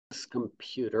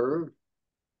computer,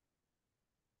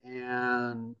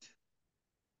 and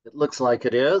it looks like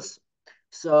it is.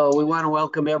 So we want to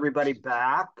welcome everybody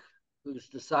back who's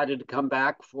decided to come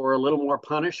back for a little more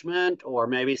punishment or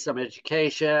maybe some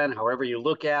education, however you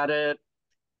look at it,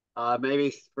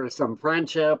 maybe for some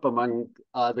friendship among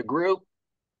the group.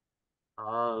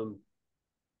 Um,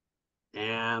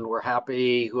 and we're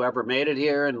happy whoever made it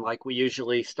here. And like we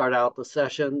usually start out the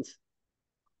sessions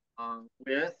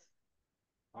with,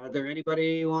 are there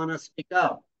anybody who want to speak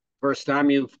up? First time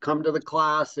you've come to the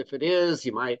class, if it is,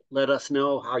 you might let us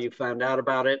know how you found out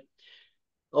about it.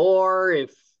 Or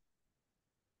if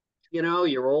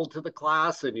you're old to the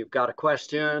class and you've got a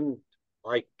question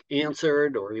like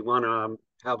answered, or you want to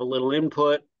have a little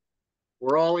input,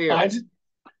 we're all I, ears.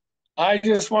 I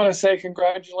just want to say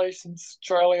congratulations,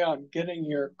 Charlie, on getting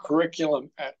your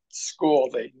curriculum at school.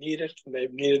 They need it, and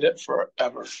they've needed it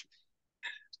forever.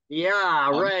 Yeah,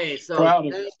 I'm Ray. So proud of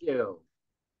you. thank you.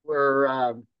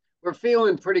 We're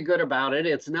feeling pretty good about it.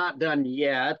 It's not done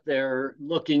yet. They're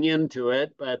looking into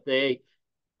it, but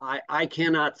I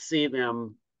cannot see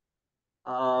them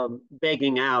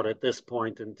begging out at this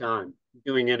point in time,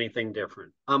 doing anything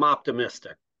different. I'm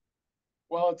optimistic.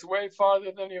 Well, it's way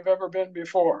farther than you've ever been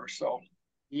before. So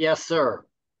Yes, sir.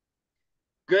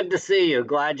 Good to see you.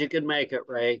 Glad you could make it,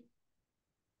 Ray.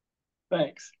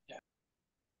 thanks.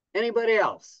 Anybody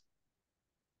else?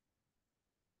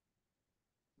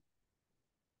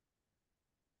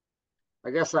 I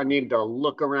guess I need to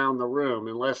look around the room,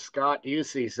 unless Scott, you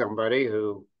see somebody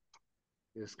who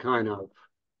is kind of.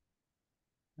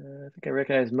 I think I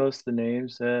recognize most of the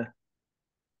names. One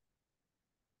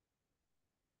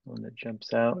that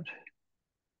jumps out.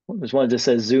 There's one that just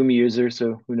says Zoom user,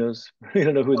 so who knows? We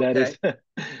don't know who that Okay. is.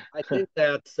 I think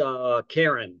that's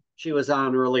Karen. She was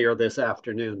on earlier this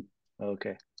afternoon.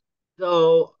 Okay.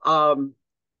 So,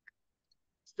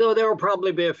 so there will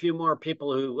probably be a few more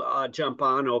people who jump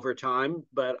on over time,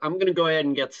 but I'm going to go ahead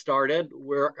and get started.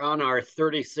 We're on our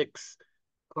 36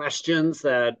 questions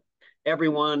that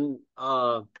everyone,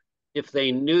 if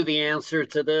they knew the answer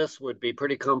to this, would be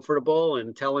pretty comfortable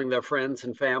in telling their friends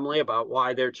and family about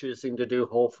why they're choosing to do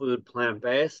whole food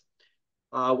plant-based.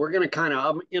 We're going to kind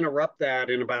of interrupt that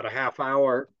in about a half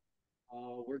hour.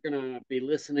 We're going to be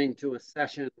listening to a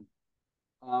session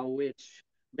which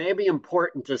may be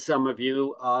important to some of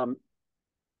you.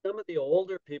 Some of the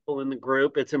older people in the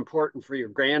group, it's important for your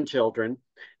grandchildren.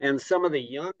 And some of the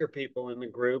younger people in the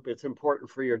group, it's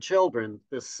important for your children,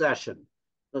 this session.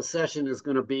 The session is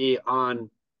going to be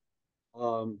on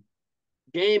um,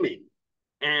 gaming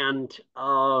and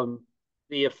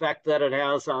the effect that it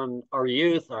has on our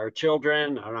youth, our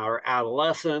children, and our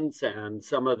adolescents, and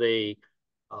some of the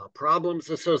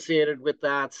problems associated with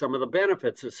that, some of the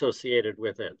benefits associated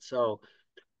with it. So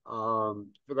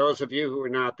for those of you who are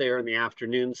not there in the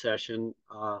afternoon session,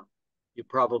 you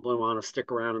probably want to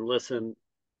stick around and listen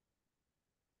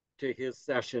to his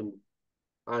session.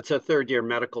 It's a third-year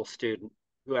medical student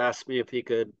who asked me if he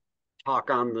could talk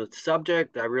on the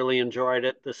subject. I really enjoyed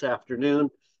it this afternoon.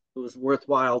 It was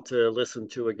worthwhile to listen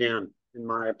to again, in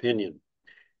my opinion.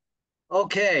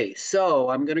 Okay, so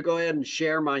I'm going to go ahead and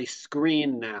share my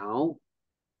screen now.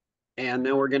 And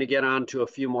then we're going to get on to a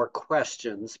few more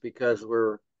questions because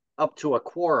we're up to a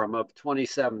quorum of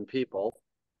 27 people.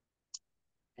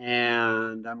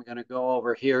 And I'm going to go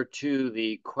over here to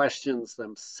the questions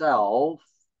themselves.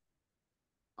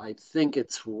 I think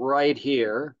it's right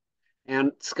here.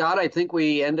 And Scott, I think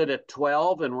we ended at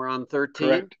 12 and we're on 13.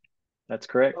 Correct. That's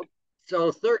correct.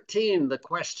 So 13, the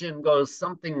question goes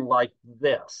something like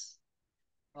this.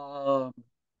 How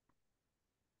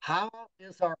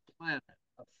is our planet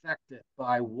affected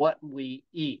by what we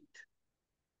eat?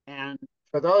 And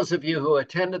for those of you who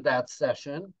attended that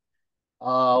session,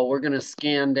 we're going to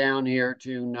scan down here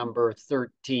to number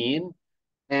 13.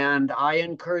 And I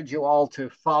encourage you all to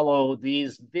follow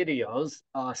these videos.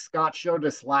 Scott showed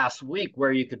us last week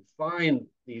where you could find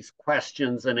these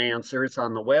questions and answers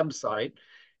on the website.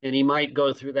 And he might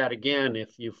go through that again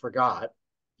if you forgot.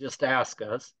 Just ask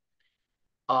us.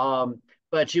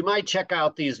 But you might check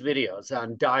out these videos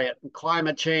on diet and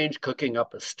climate change, cooking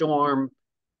up a storm,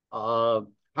 how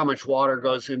much water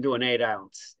goes into an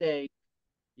 8-ounce steak.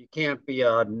 You can't be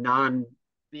a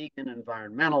non-vegan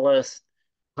environmentalist.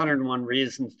 101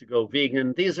 reasons to go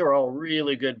vegan. These are all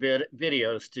really good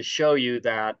videos to show you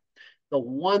that the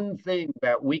one thing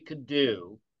that we could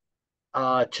do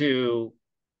to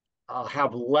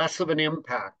have less of an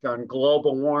impact on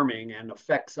global warming and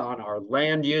effects on our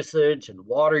land usage and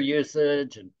water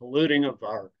usage and polluting of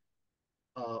our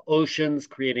oceans,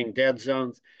 creating dead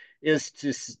zones, is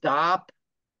to stop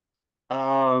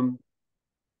having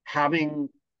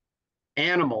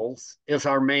animals as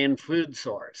our main food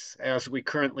source, as we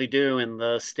currently do in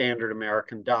the standard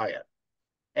American diet,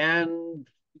 and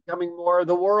becoming more of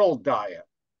the world diet.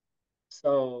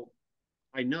 So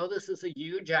I know this is a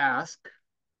huge ask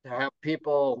to have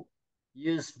people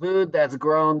use food that's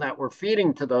grown that we're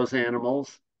feeding to those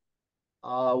animals,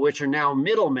 which are now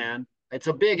middlemen. It's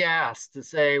a big ask to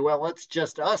say, well, let's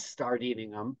just us start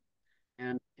eating them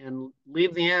and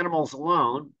leave the animals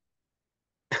alone.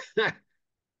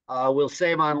 We'll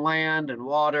save on land and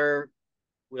water.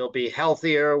 We'll be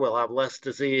healthier. We'll have less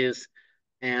disease.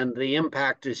 And the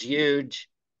impact is huge,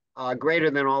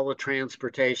 greater than all the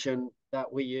transportation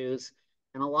that we use.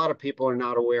 And a lot of people are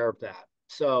not aware of that.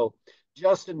 So,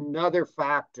 just another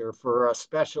factor for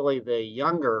especially the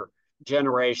younger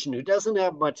generation who doesn't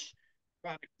have much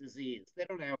chronic disease. They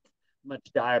don't have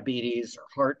much diabetes or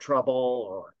heart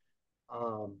trouble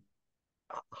or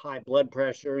high blood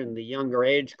pressure in the younger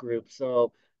age group.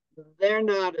 So they're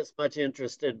not as much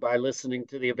interested by listening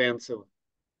to the events of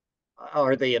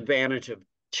or the advantage of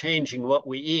changing what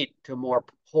we eat to more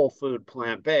whole food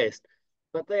plant based.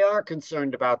 But they are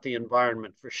concerned about the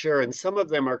environment for sure. And some of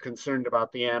them are concerned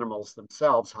about the animals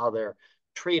themselves, how they're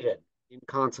treated in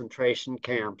concentration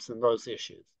camps and those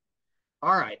issues.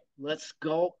 All right, let's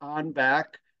go on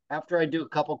back. After I do a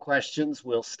couple questions,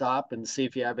 we'll stop and see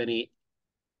if you have any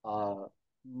uh,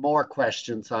 more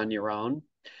questions on your own.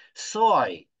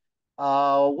 Soy.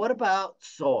 What about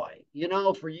soy? You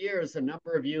know, for years, a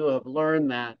number of you have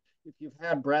learned that if you've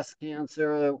had breast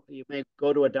cancer, you may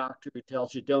go to a doctor who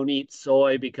tells you don't eat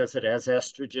soy because it has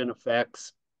estrogen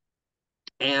effects.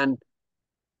 And,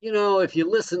 you know, if you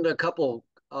listen to a couple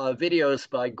videos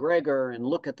by Greger and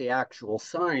look at the actual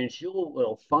science, you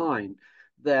will find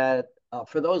that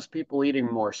for those people eating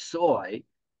more soy,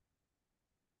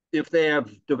 if they have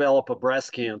developed a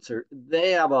breast cancer,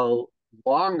 they have a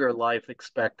longer life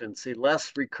expectancy,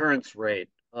 less recurrence rate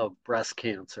of breast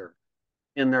cancer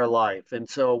in their life. And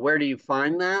so, where do you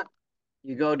find that?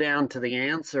 You go down to the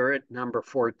answer at number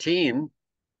 14.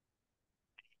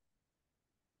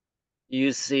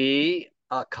 You see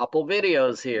a couple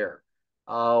videos here.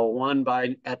 One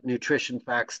by at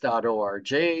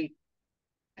nutritionfacts.org,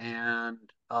 and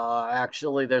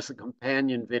actually, there's a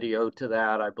companion video to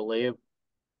that, I believe.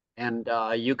 And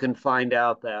you can find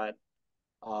out that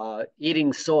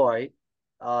eating soy,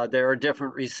 there are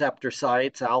different receptor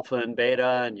sites, alpha and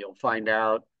beta, and you'll find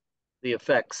out the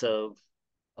effects of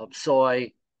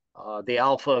soy. The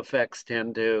alpha effects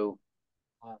tend to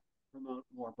promote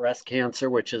more breast cancer,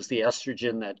 which is the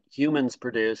estrogen that humans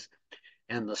produce.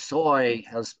 And the soy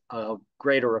has a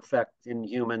greater effect in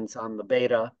humans on the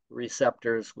beta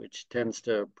receptors, which tends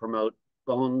to promote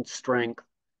bone strength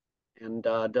and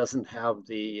doesn't have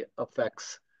the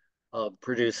effects of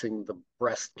producing the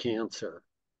breast cancer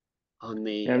on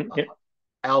the And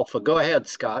alpha. Go ahead,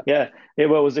 Scott. yeah,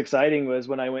 what was exciting was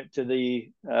when I went to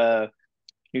the the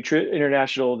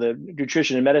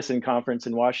Nutrition and Medicine Conference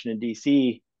in Washington,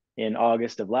 D.C. in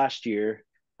August of last year.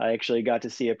 I actually got to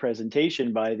see a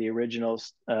presentation by the original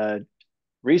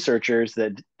researchers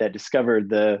that discovered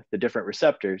the different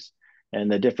receptors and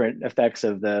the different effects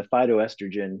of the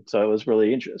phytoestrogen. So it was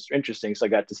really interesting. So I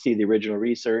got to see the original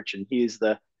research, and he's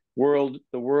the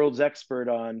world's expert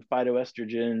on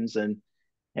phytoestrogens and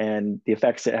the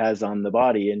effects it has on the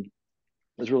body. And it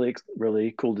was really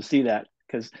cool to see that,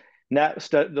 because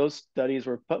those studies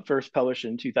were first published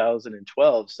in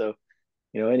 2012. So,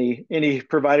 you know, any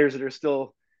providers that are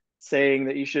still saying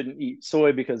that you shouldn't eat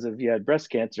soy because of you had breast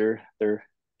cancer, they're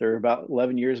about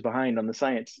 11 years behind on the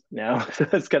science now. So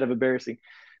that's kind of embarrassing.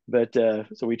 But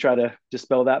so we try to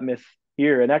dispel that myth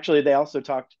here. And actually, they also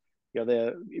talked. You know,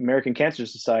 the American Cancer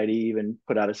Society even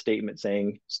put out a statement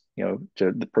saying, you know,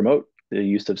 to promote the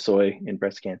use of soy in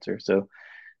breast cancer. So,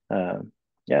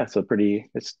 yeah, so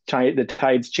the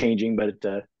tide's changing, but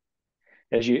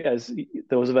as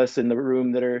those of us in the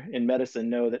room that are in medicine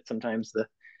know, that sometimes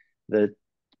the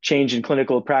change in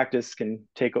clinical practice can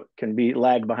be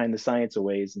lag behind the science of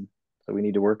ways, and so we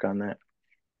need to work on that.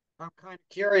 I'm kind of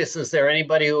curious, is there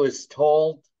anybody who is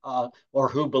told or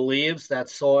who believes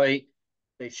that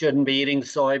they shouldn't be eating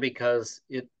soy because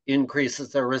it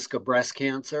increases their risk of breast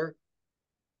cancer?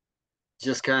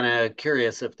 Just kind of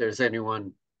curious if there's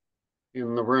anyone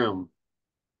in the room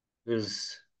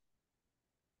who's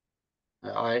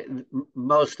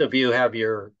most of you have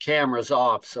your cameras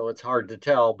off, so it's hard to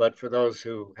tell. But for those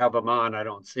who have them on, I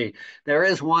don't see. There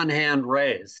is one hand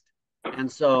raised,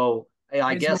 and so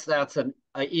I guess that's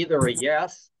either a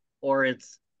yes or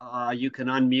it's you can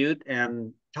unmute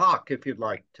and talk if you'd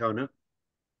like, Tona.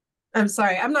 I'm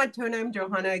sorry, I'm not Tona. I'm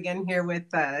Johanna again here with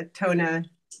Tona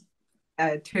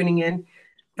tuning in.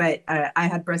 but I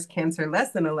had breast cancer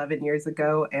less than 11 years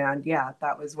ago. And yeah,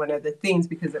 that was one of the things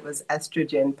because it was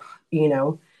estrogen, you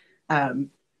know, um,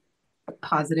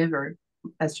 positive or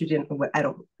estrogen. I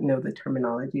don't know the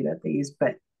terminology that they use,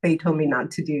 but they told me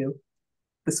not to do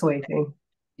the soy thing.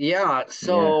 Yeah, Yeah.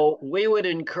 so we would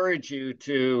encourage you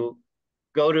to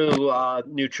go to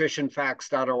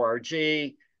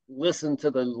nutritionfacts.org, listen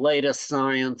to the latest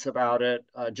science about it.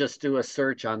 Just do a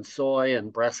search on soy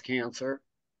and breast cancer,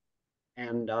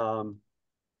 and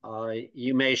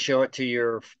you may show it to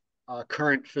your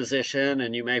current physician,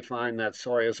 and you may find that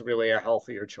soy is really a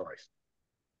healthier choice.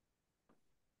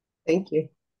 Thank you.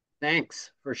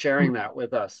 Thanks for sharing that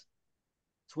with us.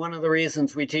 It's one of the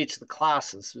reasons we teach the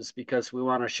classes is because we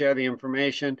want to share the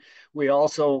information. We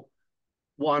also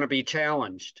want to be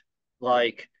challenged.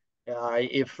 Like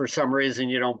if for some reason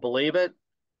you don't believe it,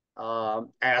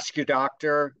 ask your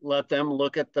doctor, let them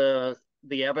look at the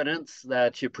evidence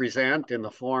that you present in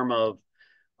the form of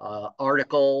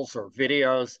articles or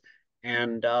videos,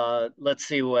 and let's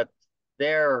see what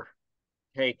their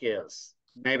take is.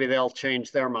 Maybe they'll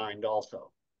change their mind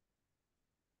also.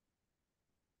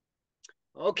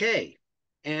 Okay,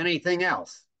 anything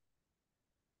else?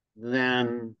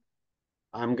 Then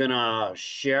I'm gonna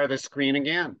share the screen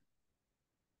again.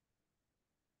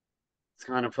 It's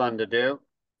kind of fun to do.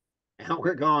 And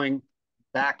we're going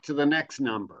back to the next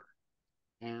number.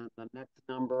 And the next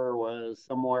number was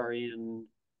somewhere in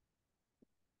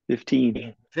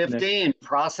 15. 15,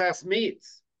 processed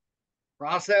meats.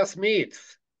 Processed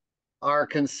meats are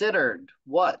considered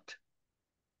what?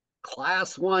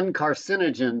 Class 1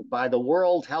 carcinogen by the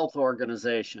World Health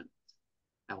Organization.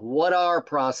 Now, what are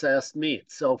processed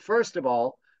meats? So first of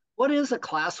all, what is a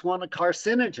class 1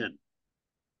 carcinogen?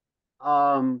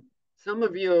 Some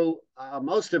of you,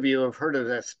 most of you have heard of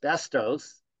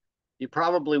asbestos. You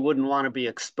probably wouldn't want to be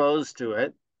exposed to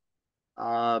it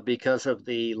because of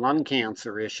the lung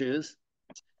cancer issues.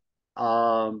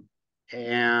 And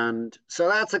so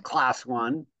that's a class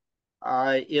 1.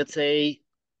 It's a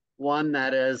one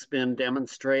that has been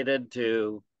demonstrated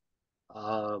to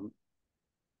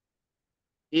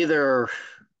either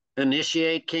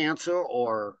initiate cancer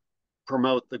or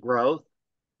promote the growth.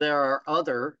 There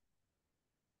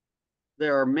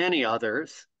are many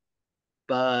others,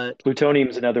 but Plutonium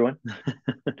is another one.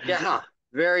 yeah,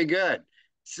 very good.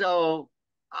 So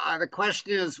the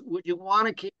question is, would you want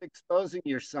to keep exposing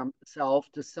yourself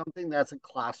to something that's a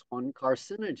class 1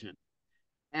 carcinogen?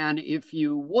 And if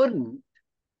you wouldn't,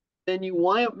 then you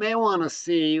may want to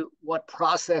see what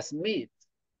processed meats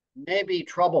may be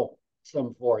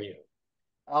troublesome for you.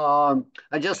 I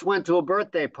just went to a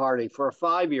birthday party for a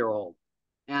 5-year-old,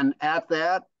 and at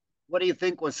that, what do you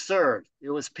think was served?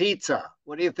 It was pizza.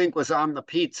 What do you think was on the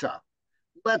pizza?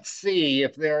 Let's see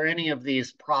if there are any of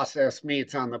these processed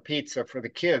meats on the pizza for the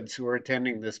kids who are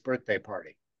attending this birthday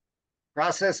party.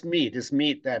 Processed meat is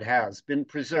meat that has been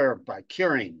preserved by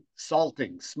curing,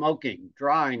 salting, smoking,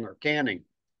 drying, or canning.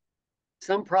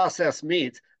 Some processed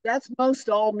meats, that's most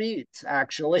all meats,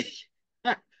 actually.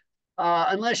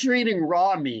 Unless you're eating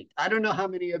raw meat. I don't know how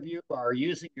many of you are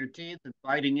using your teeth and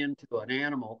biting into an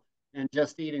animal and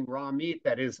just eating raw meat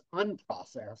that is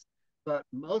unprocessed, but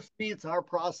most meats are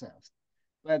processed.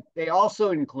 But they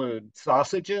also include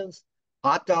sausages,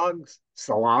 hot dogs,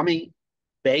 salami,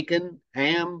 bacon,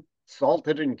 ham,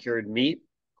 salted and cured meat,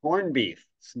 corned beef,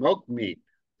 smoked meat,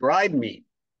 dried meat,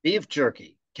 beef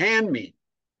jerky, canned meat,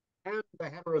 and the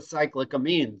heterocyclic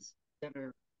amines that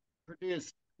are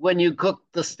produced when you cook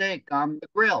the steak on the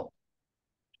grill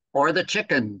or the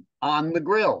chicken on the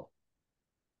grill.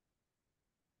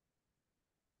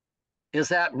 Is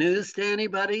that news to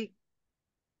anybody?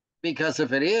 Because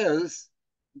if it is,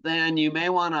 then you may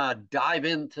want to dive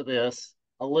into this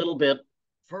a little bit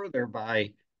further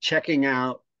by checking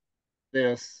out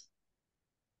this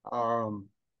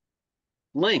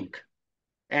link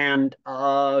and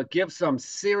give some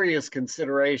serious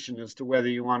consideration as to whether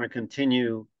you want to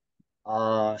continue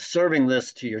serving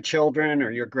this to your children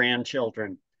or your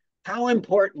grandchildren. How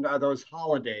important are those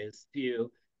holidays to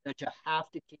you that you have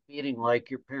to keep eating like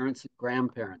your parents and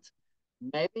grandparents?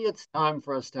 Maybe it's time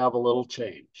for us to have a little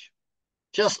change.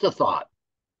 Just a thought.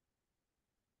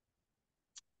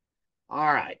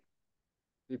 All right.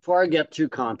 Before I get too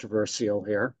controversial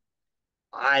here,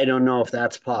 I don't know if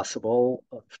that's possible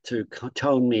to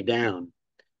tone me down,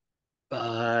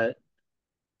 but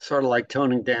sort of like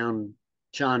toning down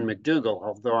John McDougall,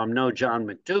 although I'm no John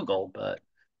McDougall, but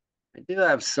I do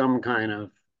have some kind of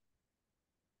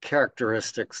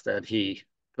characteristics that he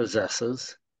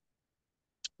possesses.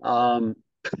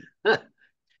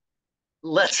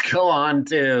 Let's go on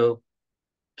to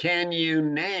Can you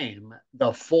name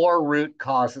the 4 root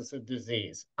causes of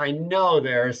disease? I know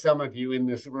there are some of you in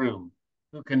this room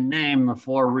who can name the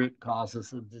 4 root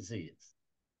causes of disease.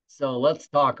 So let's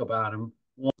talk about them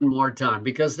one more time,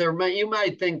 because you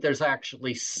might think there's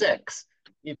actually 6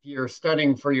 if you're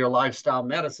studying for your lifestyle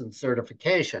medicine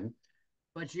certification,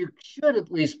 but you should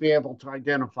at least be able to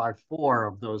identify 4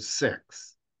 of those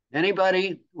 6.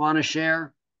 Anybody want to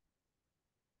share?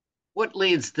 What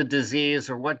leads to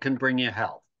disease or what can bring you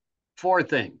health? 4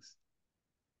 things.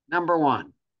 Number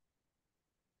 1.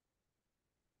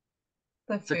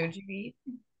 The food you eat.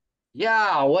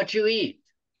 Yeah, what you eat.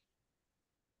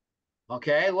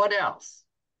 Okay, what else?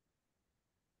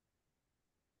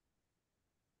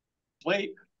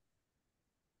 Sleep.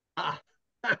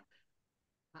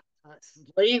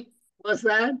 Sleep, what's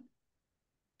that?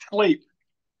 Sleep.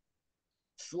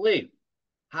 Sleep.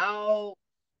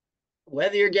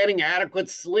 Whether you're getting adequate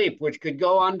sleep, which could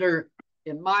go under,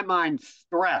 in my mind,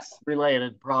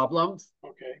 stress-related problems.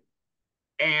 Okay.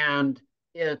 And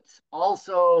it's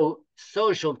also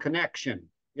social connection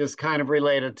is kind of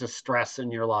related to stress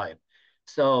in your life.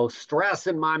 So stress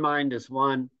in my mind is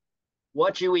 1,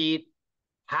 what you eat,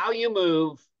 how you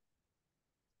move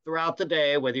throughout the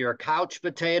day, whether you're a couch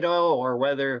potato or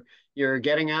whether you're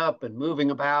getting up and moving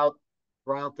about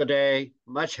throughout the day,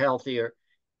 much healthier.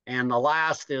 And the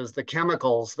last is the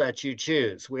chemicals that you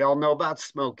choose. We all know about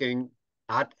smoking,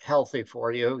 not healthy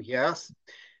for you, yes.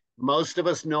 Most of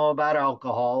us know about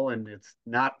alcohol, and it's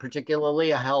not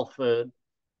particularly a health food.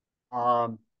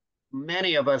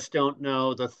 Many of us don't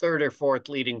know the 3rd or 4th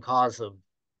leading cause of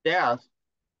death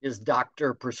is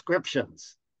doctor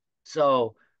prescriptions.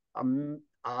 So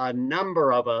a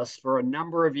number of us for a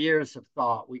number of years have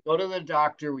thought we go to the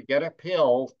doctor, we get a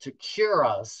pill to cure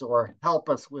us or help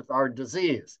us with our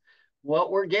disease.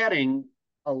 What we're getting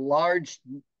a large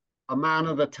amount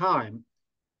of the time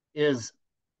is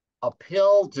a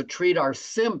pill to treat our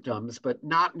symptoms, but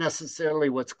not necessarily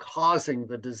what's causing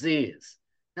the disease.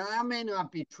 Now, that may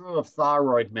not be true of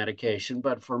thyroid medication,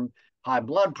 but from high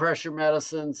blood pressure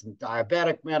medicines and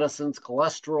diabetic medicines,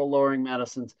 cholesterol lowering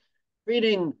medicines,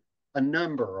 treating a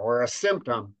number or a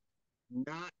symptom,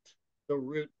 not the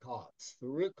root cause. The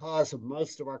root cause of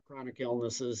most of our chronic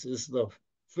illnesses is the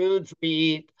foods we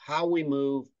eat, how we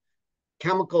move,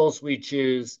 chemicals we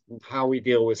choose, and how we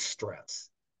deal with stress.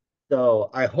 So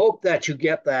I hope that you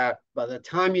get that by the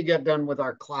time you get done with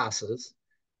our classes,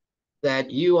 that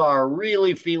you are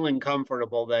really feeling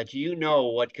comfortable, that you know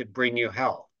what could bring you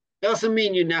health. Doesn't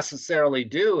mean you necessarily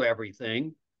do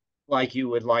everything like you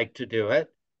would like to do it,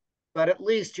 but at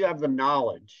least you have the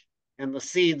knowledge and the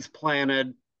seeds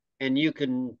planted, and you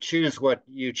can choose what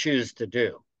you choose to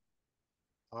do.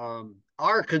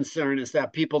 Our concern is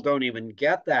that people don't even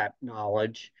get that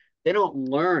knowledge. They don't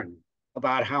learn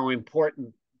about how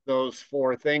important those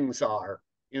 4 things are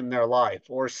in their life,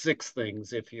 or 6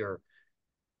 things if you're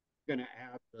going to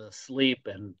add the sleep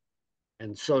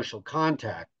and social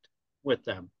contact with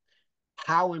them,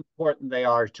 how important they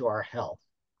are to our health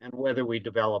and whether we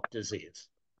develop disease.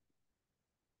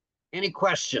 Any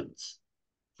questions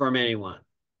from anyone?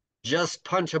 Just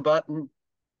punch a button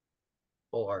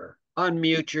or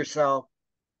unmute yourself.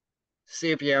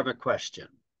 See if you have a question.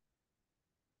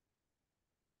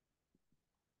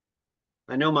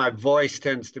 I know my voice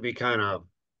tends to be kind of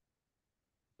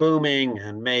booming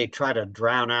and may try to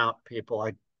drown out people.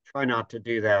 I try not to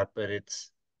do that, but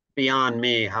it's beyond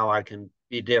me how I can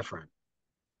be different.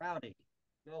 Rowdy,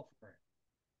 go for it.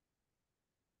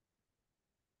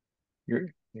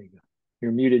 There you go.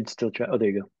 You're muted still. Oh, there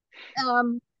you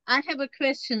go. I have a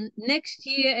question. Next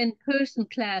year in-person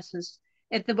classes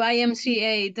at the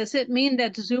YMCA, does it mean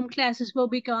that the Zoom classes will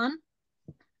be gone?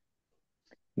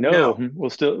 No, we'll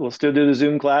still do the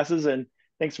Zoom classes, and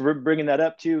thanks for bringing that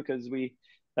up too, because me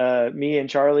and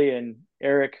Charlie and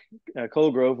Eric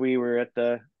Colgrove, we were at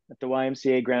the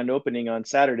YMCA grand opening on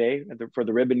Saturday for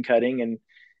the ribbon cutting, and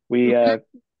we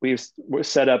were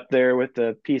set up there with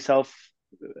the Peace Health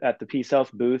at the Peace Health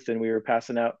booth, and we were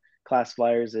passing out class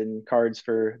flyers and cards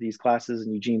for these classes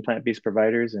and Eugene plant-based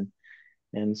providers,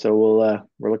 and so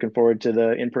we're looking forward to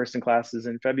the in-person classes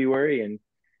in February, and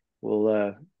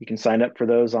you can sign up for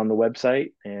those on the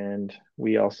website, and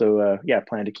we also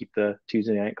plan to keep the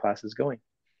Tuesday night classes going.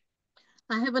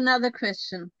 I have another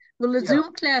question. Will the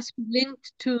Zoom class be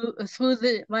linked through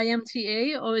the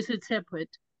YMCA, or is it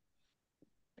separate?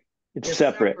 It's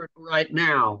separate right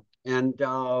now, and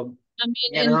I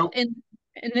mean,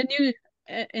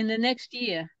 in the next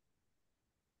year.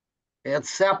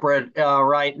 It's separate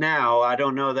right now. I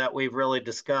don't know that we've really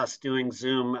discussed doing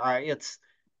Zoom. It's,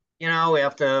 we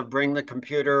have to bring the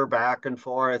computer back and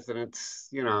forth, and it's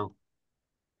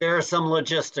There are some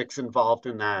logistics involved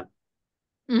in that.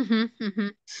 Mm-hmm.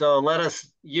 So let us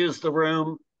use the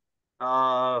room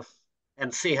uh,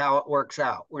 and see how it works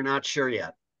out. We're not sure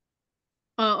yet.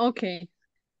 Oh, okay.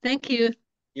 Thank you.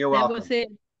 You're That was welcome. it.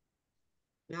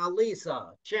 Now,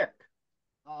 Lisa, Chick,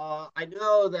 I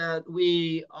know that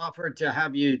we offered to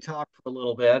have you talk for a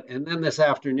little bit, and then this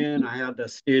afternoon I had a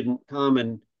student come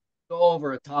and go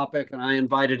over a topic, and I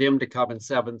invited him to come at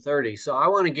 7:30. So I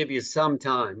want to give you some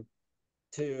time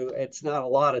to, it's not a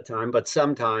lot of time, but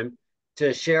some time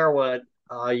to share what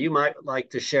you might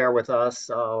like to share with us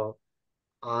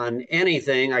on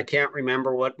anything. I can't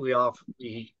remember what we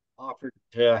offered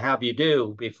to have you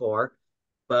do before,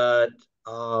 but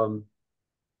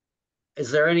is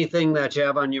there anything that you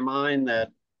have on your mind that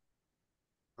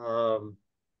um,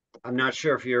 I'm not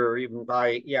sure if you're even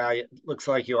by? Yeah, it looks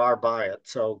like you are by it.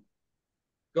 So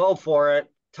go for it.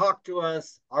 Talk to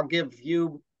us. I'll give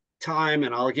you time,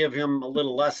 and I'll give him a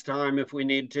little less time if we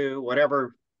need to.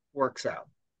 Whatever works out.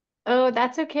 Oh,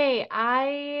 that's okay.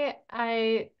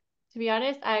 To be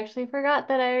honest, I actually forgot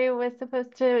that I was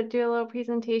supposed to do a little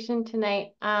presentation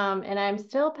tonight. And I'm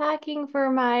still packing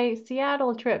for my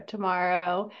Seattle trip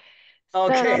tomorrow. So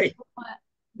Okay.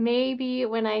 maybe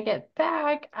when I get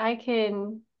back, I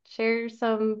can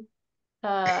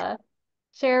uh,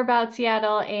 share about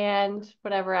Seattle and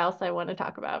whatever else I want to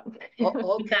talk about. Would that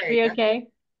Okay. be okay?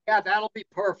 Yeah, that'll be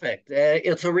perfect.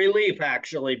 It's a relief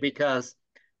actually because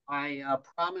I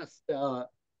promised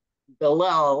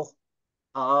Bilal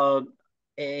uh,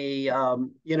 a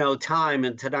time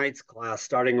in tonight's class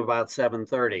starting about 7:30.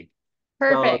 So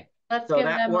Perfect. Let's so give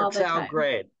that them all works the out time.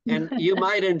 great. And you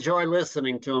might enjoy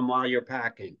listening to him while you're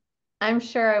packing. I'm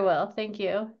sure I will. Thank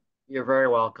you. You're very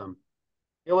welcome.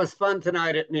 It was fun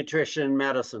tonight at Nutrition and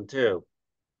Medicine too.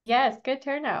 Yes, good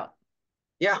turnout.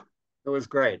 Yeah, it was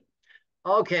great.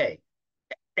 Okay.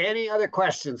 Any other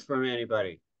questions from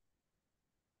anybody?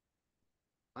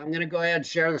 I'm going to go ahead and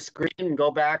share the screen and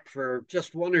go back for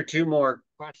just one or two more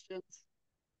questions.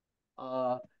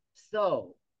 Uh,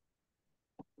 so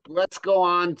let's go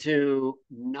on to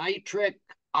nitric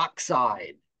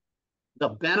oxide. The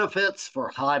benefits for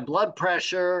high blood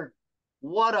pressure.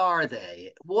 What are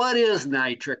they? What is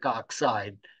nitric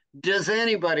oxide? Does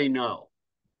anybody know?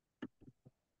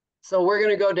 So we're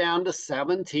going to go down to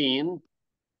 17.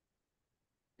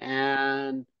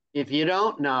 And if you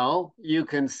don't know, you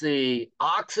can see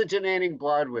oxygenating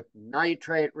blood with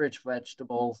nitrate-rich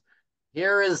vegetables.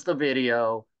 Here is the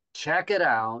video. Check it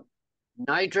out.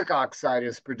 Nitric oxide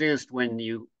is produced when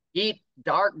you eat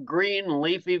dark green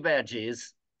leafy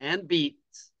veggies and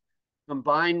beets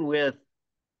combined with,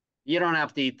 you don't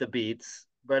have to eat the beets,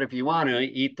 but if you want to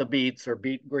eat the beets or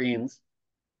beet greens,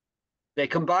 they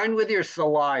combine with your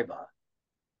saliva.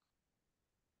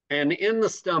 And in the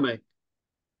stomach,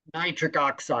 nitric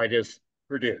oxide is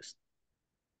produced.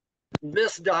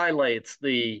 This dilates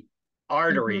the Mhm.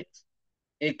 arteries.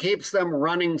 It keeps them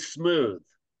running smooth,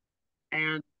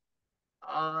 and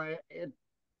it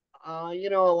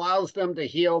allows them to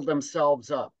heal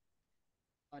themselves up.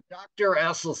 Dr.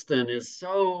 Esselstyn is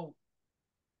so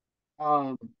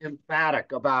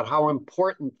emphatic about how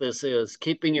important this is,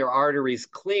 keeping your arteries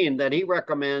clean, that he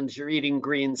recommends you're eating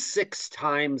greens 6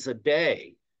 times a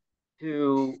day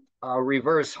to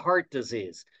reverse heart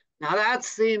disease. Now that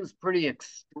seems pretty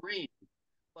extreme,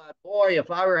 but boy,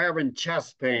 if I were having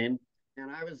chest pain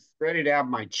and I was ready to have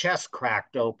my chest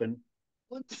cracked open, it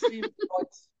wouldn't seem so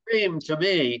extreme to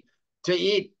me to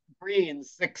eat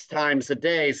greens 6 times a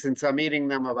day, since I'm eating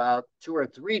them about 2 or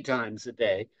 3 times a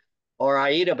day, or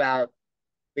I eat about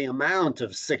the amount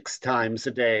of 6 times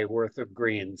a day worth of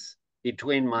greens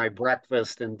between my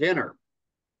breakfast and dinner.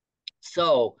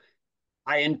 So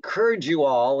I encourage you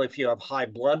all, if you have high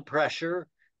blood pressure,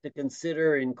 to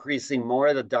consider increasing more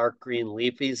of the dark green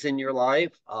leafies in your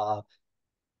life.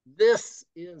 This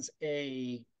is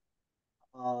a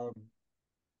um,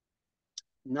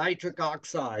 nitric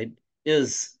oxide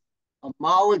is a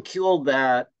molecule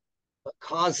that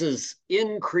causes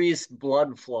increased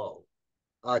blood flow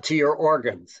to your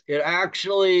organs. It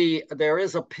actually, there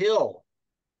is a pill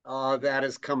that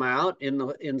has come out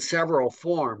in several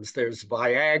forms. There's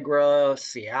Viagra,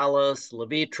 Cialis,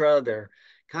 Levitra. They're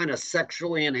kind of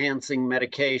sexually enhancing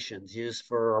medications used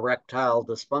for erectile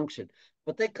dysfunction,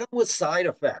 but they come with side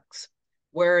effects.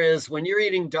 Whereas when you're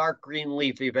eating dark green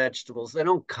leafy vegetables, they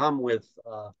don't come with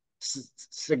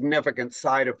significant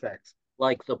side effects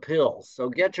like the pills. So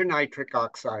get your nitric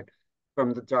oxide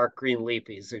from the dark green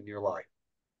leafies in your life.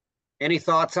 Any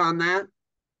thoughts on that?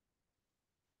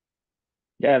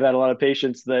 Yeah, I've had a lot of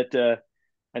patients that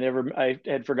I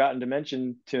had forgotten to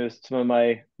mention to some of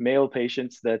my male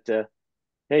patients that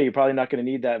hey, you're probably not going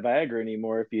to need that Viagra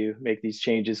anymore if you make these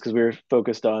changes, because we were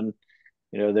focused on,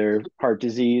 their heart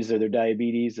disease or their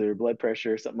diabetes or their blood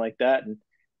pressure or something like that. And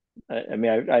I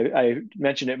mean, I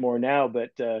mention it more now,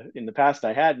 but in the past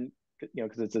I hadn't,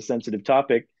 because it's a sensitive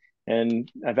topic. And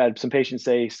I've had some patients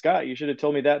say, Scott, you should have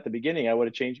told me that at the beginning. I would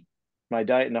have changed my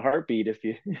diet in a heartbeat if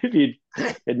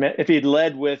you'd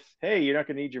led with, hey, you're not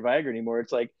going to need your Viagra anymore.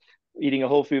 It's like eating a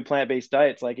whole food plant-based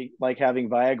diet. It's like having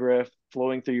Viagra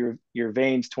flowing through your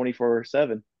veins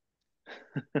 24/7.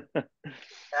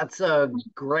 That's a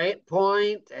great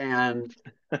point, and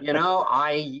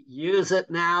I use it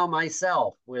now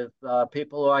myself with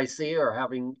people who I see are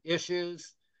having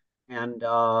issues, and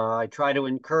I try to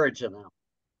encourage them.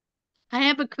 I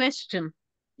have a question.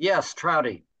 Yes,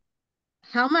 Trouty.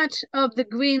 How much of the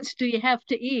greens do you have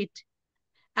to eat?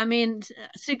 I mean,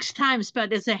 6 times,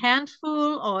 but is a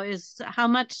handful or is how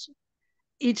much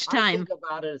each I time? think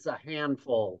about it as a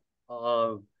handful.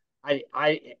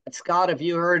 Scott, have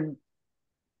you heard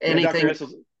anything? Dr.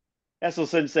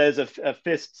 Esselstyn says a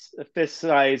fist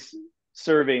size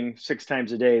serving 6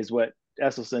 times a day is what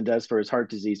Esselstyn does for his heart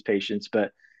disease patients.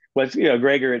 But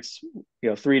Gregor, it's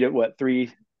three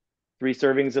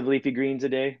servings of leafy greens a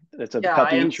day. That's a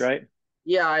cup each, right?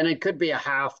 Yeah, and it could be a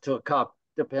half to a cup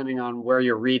depending on where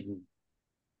you're reading.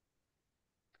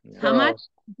 How much?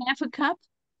 Half a cup?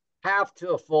 Half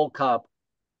to a full cup.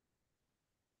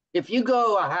 If you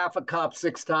go a half a cup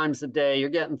 6 times a day, you're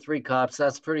getting 3 cups.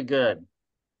 That's pretty good.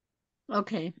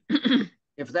 Okay.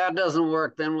 If that doesn't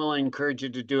work, then we'll encourage you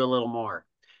to do a little more.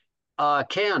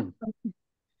 Ken.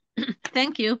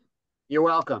 Thank you. You're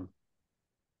welcome.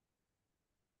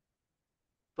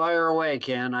 Fire away,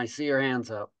 Ken. I see your hands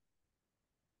up.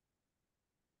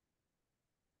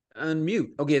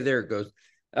 Unmute. Okay, there it goes.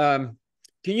 Can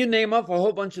you name off a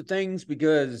whole bunch of things?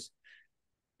 Because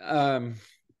I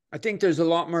think there's a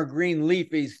lot more green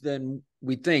leafies than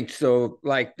we think. So,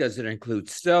 like, does it include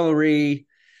celery?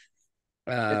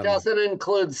 It doesn't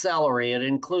include celery. It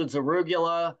includes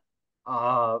arugula.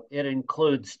 It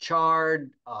includes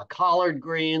chard, collard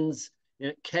greens,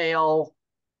 kale,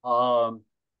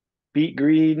 beet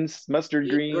greens, mustard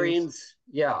greens.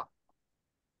 Yeah.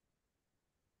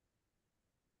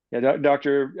 Yeah,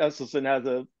 Dr.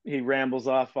 Esselstyn he rambles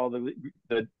off all the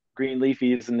green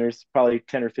leafies, and there's probably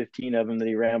 10 or 15 of them that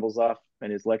he rambles off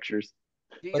in his lectures.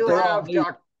 Do you have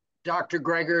Dr.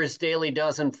 Gregor's Daily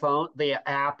Dozen phone, the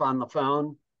app on the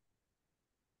phone?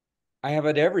 I have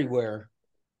it everywhere.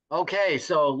 Okay,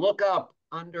 so look up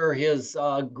under his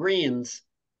greens.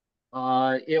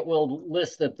 It will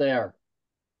list it there.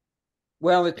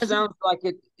 Well, it sounds like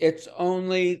it's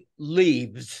only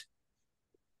leaves.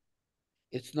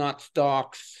 It's not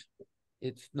stalks.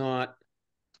 It's not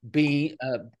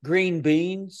green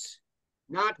beans.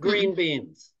 Not green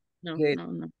beans. No, okay.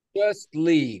 No. Just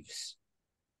leaves.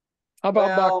 How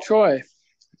about bok choy?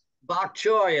 Bok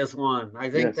choy is one. I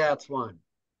think that's one.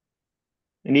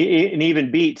 And even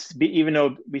beets, even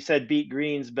though we said beet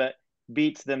greens, but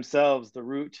beets themselves, the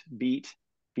root beet,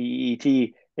 BET,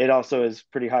 it also is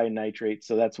pretty high in nitrates.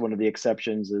 So that's one of the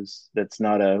exceptions, is that's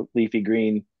not a leafy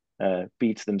green.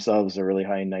 Beets themselves are really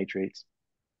high in nitrates.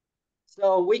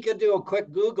 So we could do a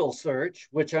quick Google search,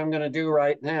 which I'm going to do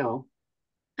right now.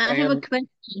 I have a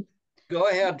question. Go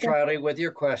ahead, Trouty, with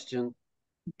your question.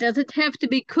 Does it have to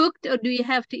be cooked or do you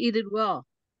have to eat it raw?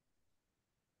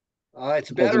 It's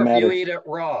better if you eat it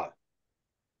raw.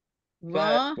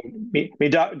 Raw?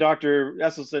 Dr.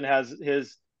 Esselstyn has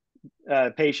his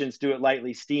patients do it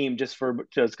lightly steamed just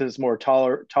because it's more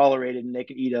tolerated, and they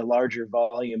can eat a larger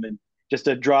volume, and just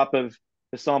a drop of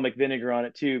balsamic vinegar on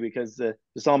it too, because the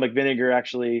balsamic vinegar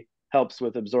actually helps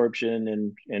with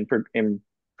absorption and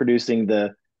producing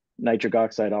the nitric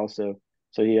oxide also.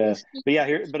 So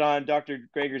but on Dr.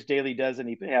 Gregor's Daily Dozen,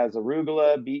 he has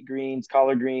arugula, beet greens,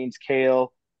 collard greens,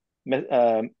 kale,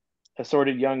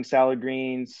 assorted young salad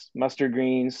greens, mustard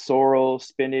greens, sorrel,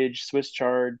 spinach, Swiss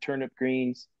chard, turnip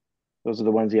greens. Those are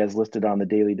the ones he has listed on the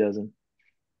Daily Dozen.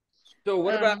 So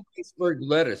what about iceberg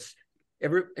lettuce?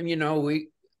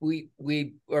 We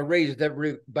are raised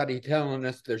everybody telling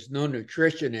us there's no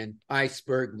nutrition in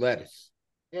iceberg lettuce.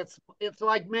 It's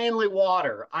like mainly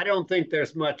water. I don't think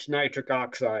there's much nitric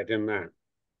oxide in that.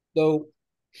 So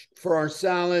for our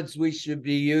salads, we should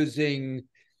be using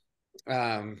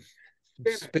spinach.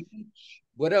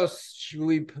 What else should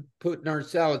we put in our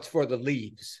salads for the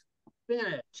leaves?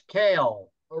 Spinach, kale,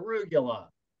 arugula,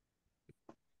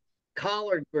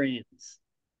 collard greens.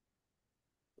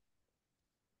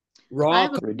 Raw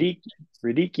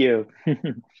radicchio.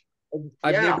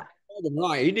 I've never tried them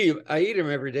raw. I eat them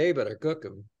every day, but I cook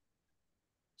them.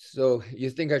 So you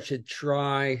think I should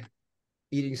try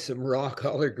eating some raw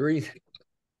collard greens.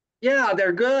 Yeah,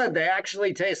 they're good. They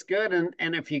actually taste good.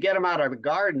 And if you get them out of the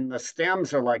garden, the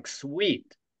stems are like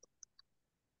sweet.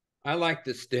 I like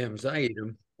the stems. I eat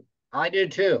them. I do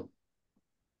too.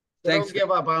 So Thanks. don't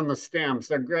give up on the stems.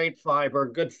 They're great fiber,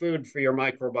 good food for your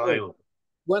microbiome.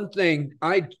 One thing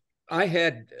I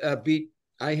had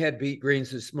beet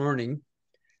greens this morning,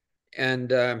 and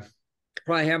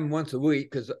probably have them once a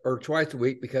week or twice a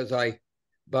week because I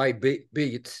buy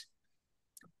beets.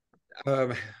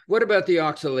 What about the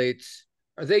oxalates?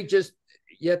 Are they just?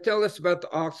 Yeah, tell us about the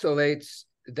oxalates.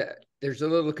 That there's a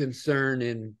little concern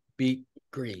in beet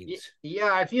greens.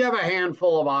 Yeah, if you have a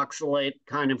handful of oxalate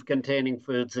kind of containing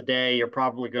foods a day, you're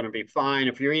probably going to be fine.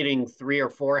 If you're eating 3 or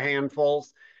 4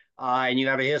 handfuls and you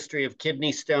have a history of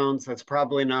kidney stones, that's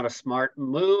probably not a smart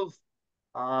move.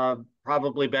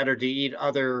 Probably better to eat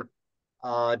other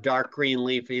dark green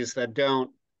leafies that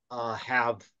don't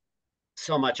have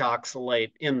so much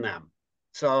oxalate in them.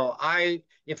 So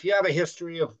if you have a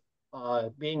history of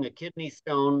being a kidney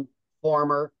stone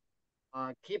former,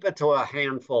 keep it to a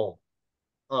handful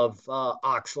of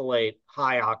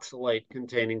high oxalate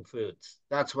containing foods.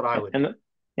 That's what I would do.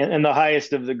 And the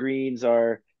highest of the greens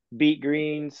are beet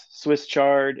greens, Swiss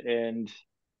chard, and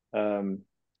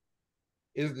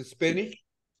is the spinach?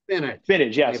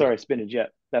 Spinach, yeah, sorry, spinach, yeah.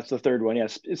 That's the third one. Yeah,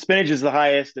 spinach is the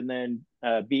highest, and then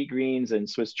beet greens and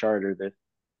Swiss chard are the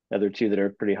other two that are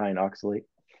pretty high in oxalate.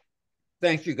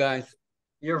 Thank you, guys.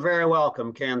 You're very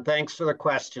welcome, Ken. Thanks for the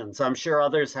questions. I'm sure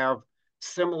others have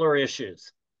similar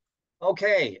issues.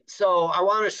 Okay, so I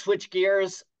want to switch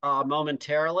gears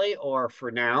momentarily, or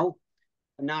for now,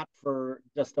 not for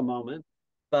just a moment,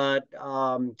 but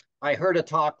I heard a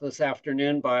talk this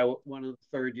afternoon by one of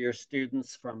the third-year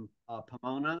students from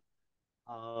Pomona,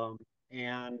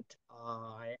 and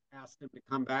I asked him to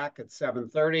come back at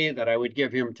 7:30, that I would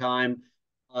give him time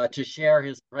to share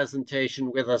his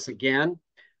presentation with us again.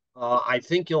 I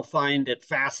think you'll find it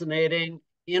fascinating,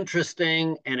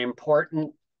 interesting, and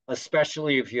important,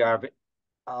 especially if you have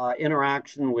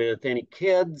interaction with any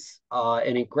kids,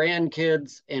 any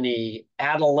grandkids, any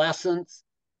adolescents,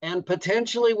 and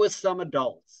potentially with some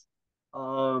adults.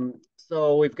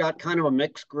 So we've got kind of a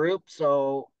mixed group.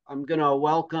 So I'm going to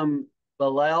welcome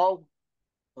Bilal.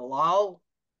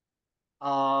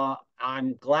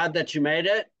 I'm glad that you made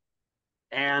it.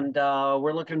 And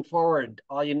we're looking forward.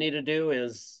 All you need to do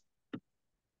is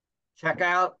check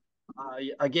out.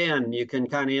 Again, you can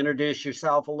kind of introduce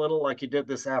yourself a little like you did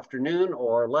this afternoon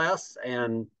or less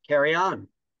and carry on.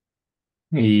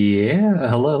 Yeah,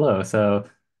 hello. So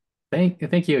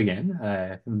thank you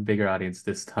again. Bigger audience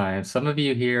this time. Some of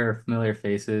you here are familiar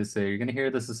faces, so you're gonna hear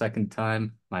this a second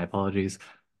time. My apologies.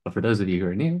 But for those of you who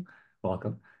are new,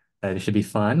 welcome. It should be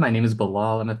fun. My name is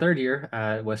Bilal. I'm a third year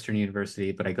at Western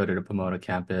University, but I go to the Pomona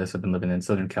campus. I've been living in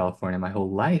Southern California my whole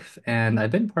life, and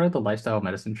I've been part of the lifestyle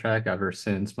medicine track ever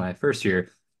since my first year.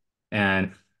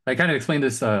 And I kind of explained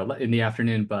this in the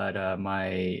afternoon, but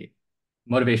my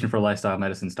motivation for lifestyle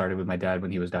medicine started with my dad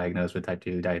when he was diagnosed with type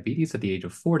 2 diabetes at the age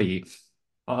of 40.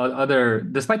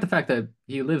 Despite the fact that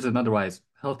he lives an otherwise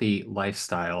healthy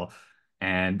lifestyle,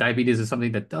 and diabetes is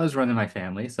something that does run in my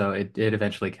family, so it did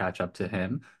eventually catch up to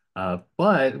him.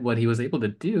 But what he was able to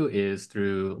do is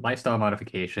through lifestyle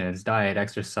modifications, diet,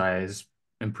 exercise,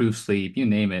 improved sleep, you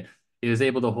name it, he was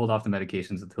able to hold off the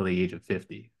medications until the age of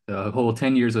 50. So a whole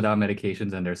 10 years without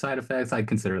medications and their side effects, I'd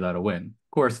consider that a win.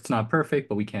 Of course, it's not perfect,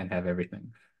 but we can't have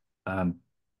everything.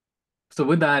 So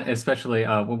with that, especially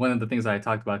one of the things I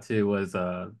talked about too was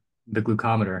the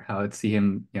glucometer, how I'd see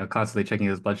him, constantly checking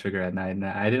his blood sugar at night. And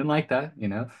I didn't like that,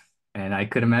 and I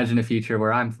could imagine a future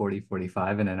where I'm 40,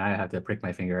 45, and then I have to prick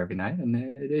my finger every night, and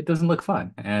it doesn't look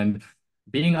fun. And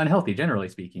being unhealthy, generally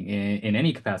speaking, in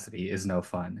any capacity is no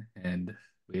fun. And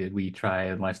we try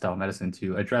in lifestyle medicine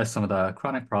to address some of the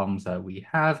chronic problems that we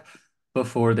have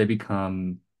before they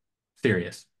become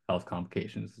serious health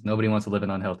complications. Nobody wants to live an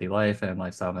unhealthy life, and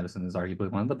lifestyle medicine is arguably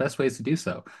one of the best ways to do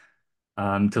so,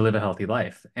 to live a healthy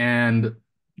life. And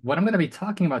what I'm going to be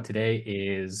talking about today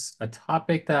is a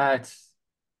topic that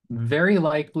very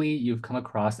likely you've come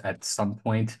across at some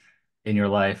point in your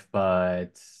life,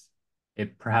 but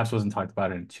it perhaps wasn't talked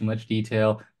about in too much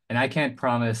detail. And I can't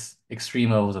promise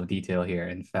extreme levels of detail here.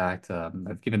 In fact,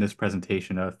 I've given this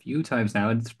presentation a few times now,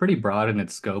 and it's pretty broad in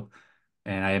its scope.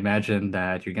 And I imagine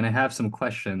that you're going to have some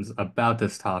questions about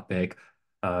this topic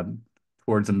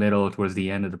towards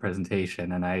the end of the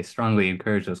presentation. And I strongly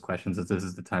encourage those questions, as this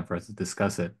is the time for us to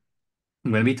discuss it.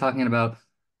 I'm going to be talking about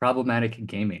problematic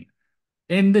gaming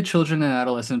in the children and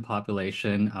adolescent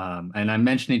population. And I'm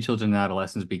mentioning children and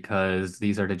adolescents because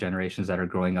these are the generations that are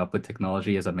growing up with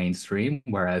technology as a mainstream,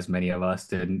 whereas many of us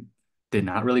didn't did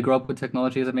not really grow up with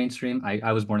technology as a mainstream.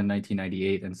 I was born in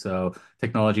 1998, and so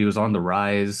technology was on the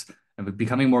rise and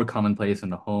becoming more commonplace in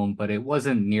the home, but it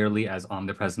wasn't nearly as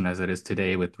omnipresent as it is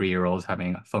today with 3-year-olds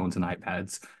having phones and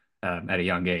iPads at a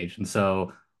young age. And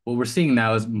so what we're seeing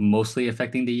now is mostly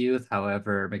affecting the youth.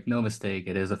 However, make no mistake,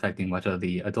 it is affecting much of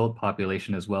the adult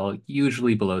population as well,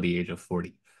 usually below the age of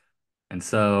 40. And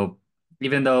so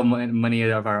even though many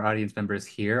of our audience members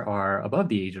here are above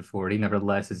the age of 40,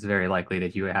 nevertheless, it's very likely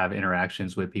that you have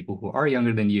interactions with people who are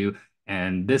younger than you.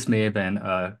 And this may have been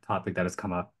a topic that has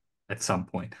come up at some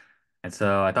point. And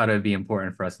so I thought it would be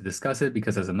important for us to discuss it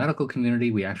because as a medical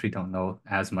community, we actually don't know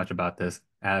as much about this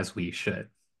as we should.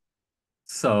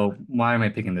 So why am I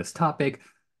picking this topic?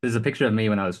 This is a picture of me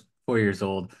when I was 4 years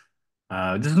old.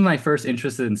 This was my first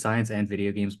interest in science and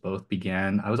video games both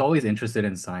began. I was always interested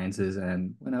in sciences,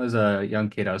 and when I was a young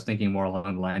kid, I was thinking more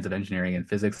along the lines of engineering and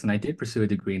physics, and I did pursue a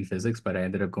degree in physics, but I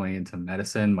ended up going into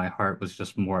medicine. My heart was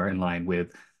just more in line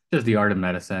with just the art of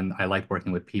medicine. I liked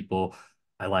working with people.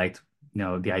 I liked,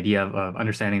 the idea of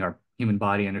understanding our human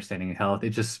body, understanding health.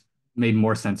 It just made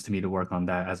more sense to me to work on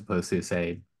that as opposed to,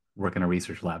 say, work in a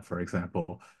research lab, for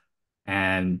example.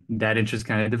 And that interest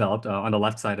kind of developed. On the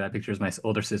left side of that picture is my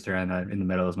older sister, and in the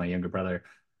middle is my younger brother.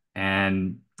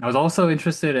 And I was also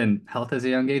interested in health as a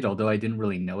young age, although I didn't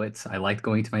really know it. I liked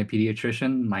going to my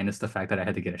pediatrician, minus the fact that I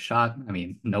had to get a shot. I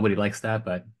mean, nobody likes that,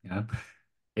 but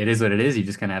it is what it is. You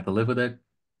just kind of have to live with it.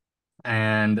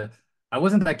 And I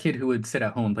wasn't that kid who would sit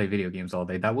at home and play video games all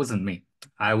day. That wasn't me.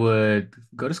 I would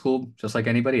go to school just like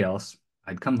anybody else.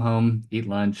 I'd come home, eat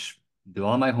lunch, do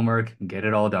all my homework, and get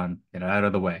it all done, get it out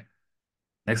of the way.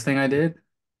 Next thing I did,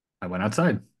 I went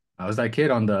outside. I was that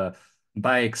kid on the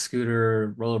bike,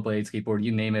 scooter, rollerblade, skateboard,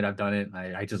 you name it, I've done it.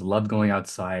 I just loved going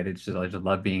outside. I just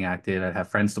loved being active. I'd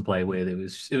have friends to play with.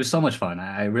 It was so much fun.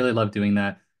 I really loved doing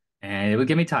that. And it would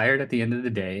get me tired at the end of the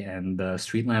day, and the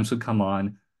street lamps would come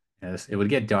on. As it would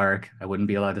get dark. I wouldn't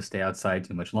be allowed to stay outside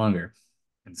too much longer.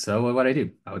 And so what would I do?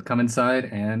 I would come inside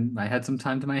and I had some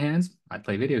time to my hands. I'd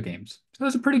play video games. So it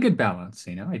was a pretty good balance.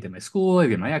 I did my school, I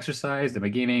did my exercise, did my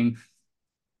gaming,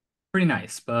 pretty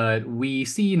nice. But we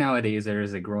see nowadays there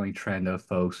is a growing trend of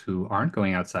folks who aren't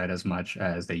going outside as much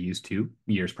as they used to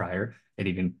years prior, and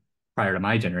even prior to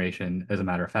my generation, as a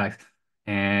matter of fact.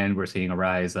 And we're seeing a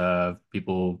rise of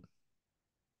people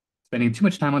spending too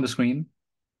much time on the screen.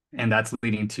 And that's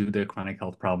leading to the chronic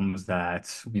health problems that,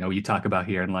 you talk about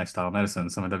here in lifestyle medicine,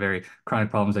 some of the very chronic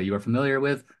problems that you are familiar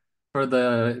with. For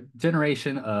the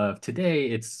generation of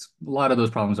today, a lot of those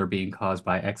problems are being caused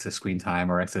by excess screen time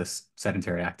or excess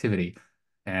sedentary activity.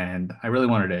 And I really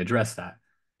wanted to address that.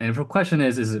 And if the question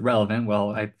is it relevant?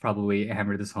 Well, I probably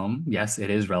hammered this home. Yes, it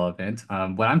is relevant.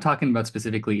 What I'm talking about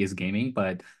specifically is gaming,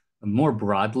 but more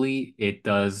broadly, it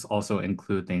does also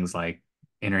include things like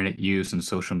internet use and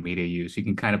social media use. You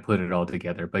can kind of put it all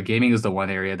together. But gaming is the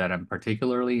one area that I'm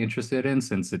particularly interested in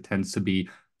since it tends to be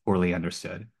poorly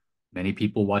understood. Many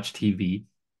people watch TV.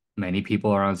 Many people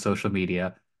are on social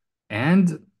media.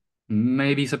 And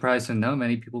may be surprised to know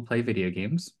many people play video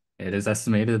games. It is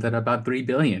estimated that about 3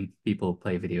 billion people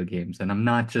play video games. And I'm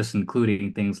not just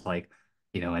including things like,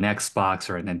 an Xbox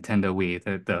or a Nintendo Wii,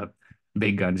 the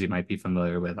big guns you might be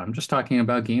familiar with. I'm just talking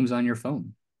about games on your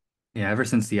phone. Yeah, ever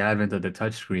since the advent of the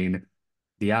touchscreen,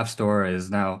 the App Store is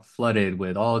now flooded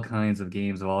with all kinds of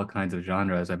games of all kinds of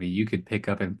genres. I mean, you could pick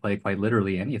up and play quite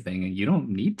literally anything, and you don't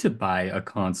need to buy a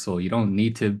console. You don't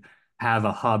need to have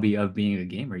a hobby of being a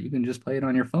gamer. You can just play it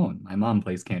on your phone. My mom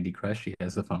plays Candy Crush. She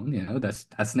has a phone,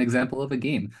 that's an example of a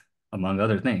game, among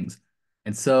other things.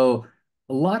 And so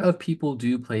a lot of people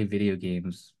do play video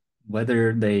games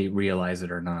whether they realize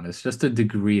it or not. It's just a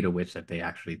degree to which that they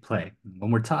actually play.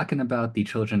 When we're talking about the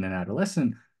children and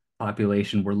adolescent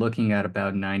population, we're looking at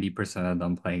about 90% of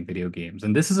them playing video games.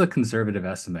 And this is a conservative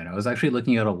estimate. I was actually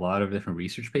looking at a lot of different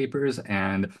research papers,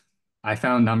 and I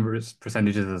found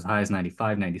percentages as high as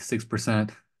 95,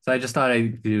 96%. So I just thought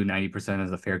I'd do 90%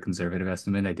 as a fair conservative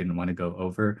estimate. I didn't want to go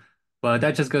over. But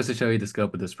that just goes to show you the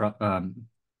scope of this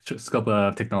scope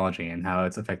of technology and how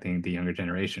it's affecting the younger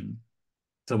generation.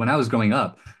 So when I was growing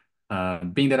up,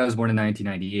 being that I was born in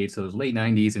 1998, so it was late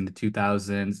 90s into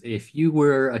 2000s, if you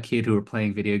were a kid who were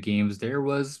playing video games, there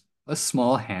was a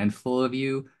small handful of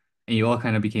you, and you all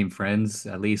kind of became friends.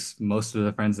 At least most of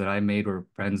the friends that I made were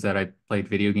friends that I played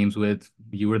video games with.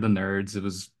 You were the nerds.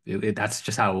 That's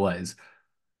just how it was.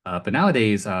 But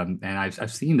nowadays, and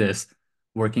I've seen this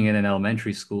working in an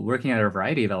elementary school, working at a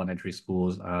variety of elementary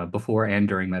schools before and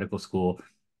during medical school.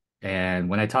 And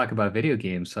when I talk about video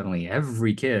games, suddenly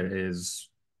every kid is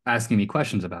asking me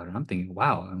questions about it. I'm thinking,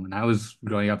 wow. And when I was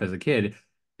growing up as a kid,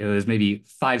 it was maybe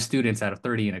 5 students out of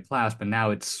 30 in a class, but now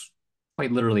it's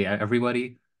quite literally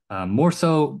everybody, more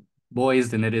so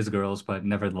boys than it is girls, but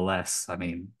nevertheless, I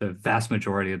mean, the vast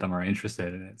majority of them are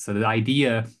interested in it. So the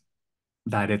idea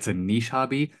that it's a niche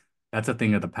hobby, that's a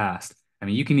thing of the past. I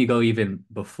mean, you can go even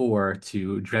before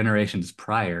to generations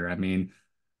prior. I mean,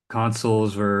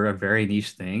 consoles were a very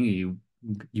niche thing.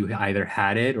 You either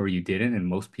had it or you didn't, and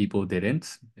most people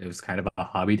didn't. It was kind of a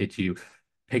hobby that you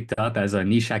picked up as a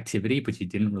niche activity, but you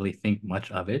didn't really think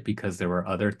much of it because there were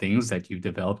other things that you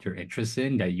developed your interest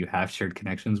in that you have shared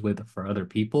connections with for other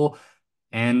people.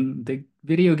 And the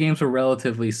video games were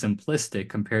relatively simplistic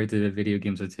compared to the video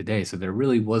games of today. So there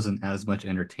really wasn't as much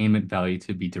entertainment value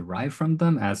to be derived from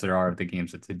them as there are of the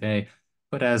games of today.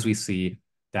 But as we see,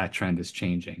 that trend is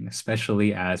changing,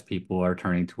 especially as people are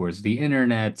turning towards the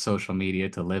internet, social media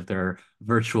to live their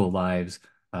virtual lives.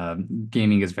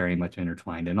 Gaming is very much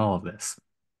intertwined in all of this.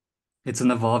 It's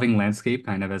an evolving landscape,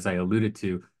 kind of as I alluded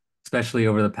to, especially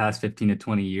over the past 15 to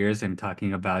 20 years. I'm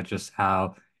talking about just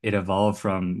how it evolved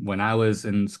from when I was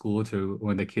in school to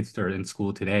when the kids are in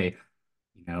school today.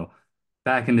 You know,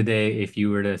 back in the day, if you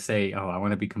were to say, "Oh, I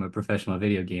want to become a professional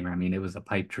video gamer," I mean, it was a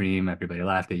pipe dream. Everybody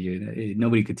laughed at you.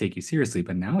 Nobody could take you seriously.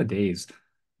 But nowadays,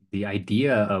 the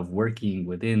idea of working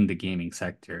within the gaming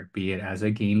sector, be it as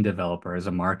a game developer, as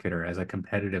a marketer, as a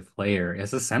competitive player,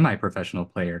 as a semi-professional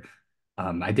player,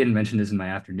 I didn't mention this in my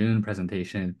afternoon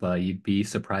presentation, but you'd be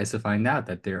surprised to find out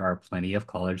that there are plenty of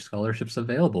college scholarships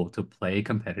available to play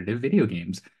competitive video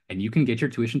games, and you can get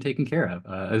your tuition taken care of.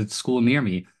 A school near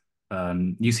me,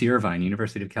 UC Irvine,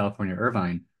 University of California,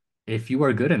 Irvine, if you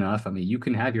are good enough, I mean, you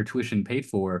can have your tuition paid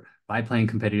for by playing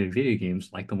competitive video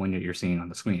games like the one that you're seeing on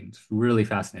the screen. It's really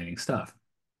fascinating stuff.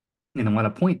 And I want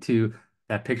to point to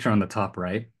that picture on the top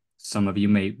right. Some of you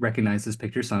may recognize this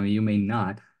picture, some of you may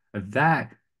not.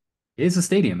 That is a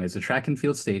stadium. It's a track and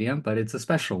field stadium, but it's a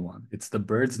special one. It's the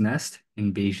Bird's Nest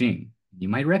in Beijing. You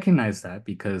might recognize that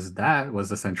because that was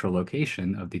the central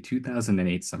location of the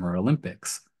 2008 Summer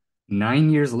Olympics. 9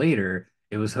 years later,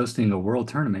 it was hosting a world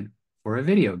tournament for a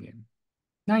video game.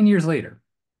 9 years later,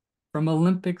 from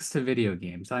Olympics to video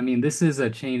games. I mean, this is a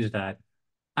change that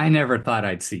I never thought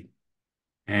I'd see.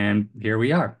 And here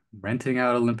we are, renting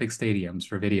out Olympic stadiums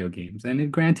for video games.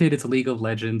 And granted, it's League of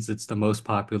Legends. It's the most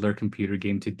popular computer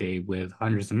game today with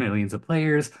hundreds of millions of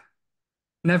players.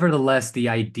 Nevertheless, the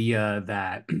idea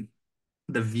that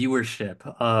the viewership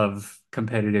of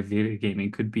competitive video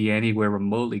gaming could be anywhere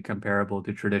remotely comparable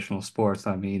to traditional sports.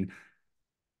 I mean,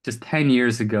 just 10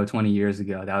 years ago, 20 years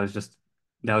ago,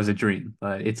 that was a dream,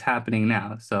 but it's happening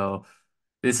now. So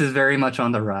this is very much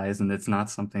on the rise, and it's not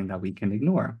something that we can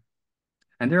ignore.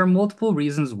 And there are multiple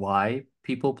reasons why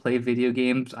people play video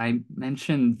games. I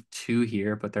mentioned two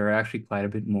here, but there are actually quite a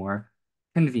bit more.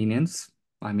 Convenience.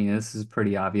 I mean, this is a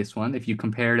pretty obvious one. If you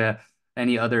compare to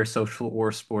any other social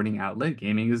or sporting outlet,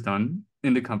 gaming is done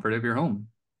in the comfort of your home.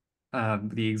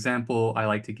 The example I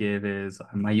like to give is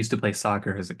I used to play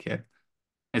soccer as a kid.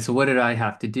 And so what did I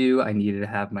have to do? I needed to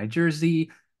have my jersey.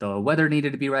 The weather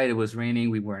needed to be right. It was raining.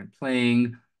 We weren't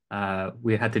playing.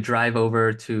 We had to drive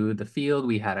over to the field.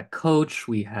 We had a coach.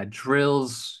 We had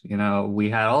drills. You know, we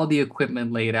had all the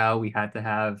equipment laid out. We had to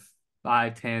have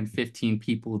 5, 10, 15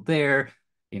 people there.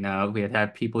 You know, we had to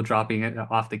have people dropping it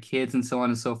off the kids and so on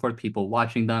and so forth, people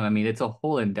watching them. I mean, it's a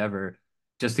whole endeavor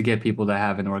just to get people to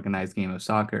have an organized game of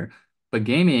soccer. But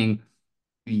gaming,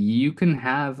 you can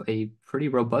have a pretty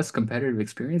robust competitive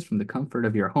experience from the comfort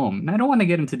of your home. And I don't want to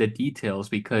get into the details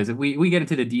because if we get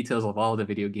into the details of all the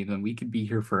video games, then we could be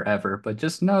here forever. But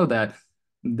just know that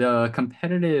the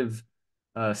competitive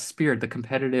spirit, the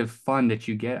competitive fun that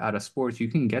you get out of sports, you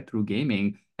can get through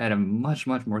gaming at a much,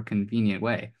 much more convenient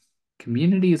way.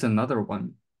 Community is another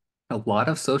one. A lot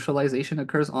of socialization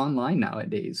occurs online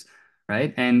nowadays,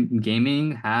 right? And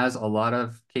gaming has a lot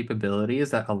of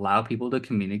capabilities that allow people to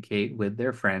communicate with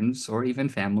their friends or even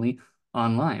family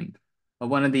online.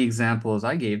 One of the examples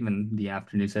I gave in the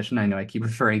afternoon session, I know I keep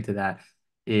referring to that,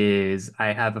 is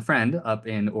I have a friend up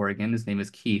in Oregon. His name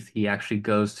is Keith. He actually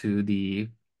goes to the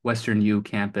Western U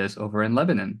campus over in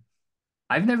Lebanon.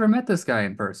 I've never met this guy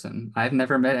in person. I've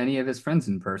never met any of his friends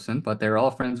in person, but they're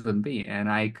all friends with me, and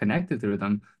I connected through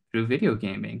them through video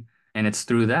gaming. And it's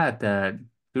through that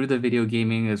through the video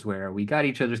gaming is where we got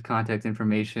each other's contact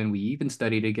information. We even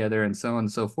study together and so on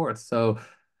and so forth. So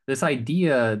this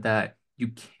idea that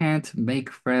you can't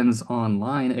make friends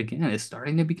online again is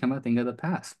starting to become a thing of the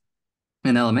past.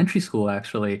 In elementary school,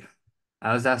 actually,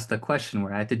 I was asked a question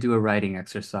where I had to do a writing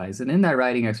exercise. And in that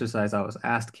writing exercise, I was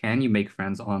asked, can you make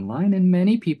friends online? And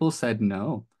many people said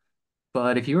no.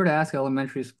 But if you were to ask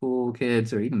elementary school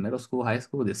kids or even middle school, high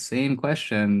school, the same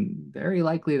question, very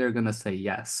likely they're going to say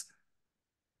yes.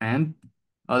 And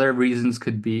Other reasons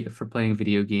could be for playing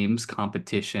video games,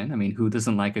 competition. I mean, who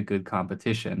doesn't like a good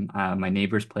competition? My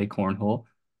neighbors play cornhole.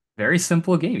 Very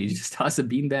simple game. You just toss a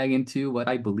beanbag into what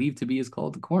I believe to be is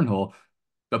called the cornhole,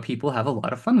 but people have a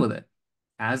lot of fun with it.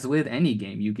 As with any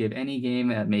game, you give any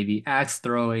game at maybe axe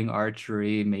throwing,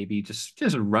 archery, maybe just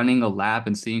running a lap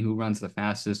and seeing who runs the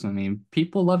fastest. I mean,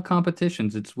 people love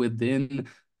competitions. It's within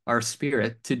our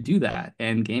spirit to do that,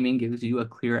 and gaming gives you a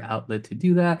clear outlet to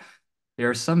do that. There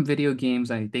are some video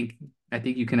games, I think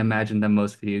you can imagine that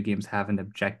most video games have an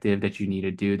objective that you need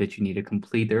to do, that you need to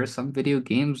complete. There are some video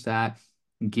games that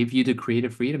give you the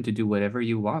creative freedom to do whatever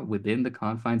you want within the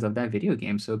confines of that video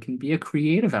game. So it can be a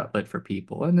creative outlet for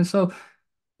people. And so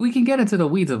we can get into the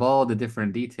weeds of all the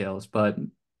different details, but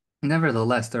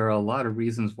nevertheless, there are a lot of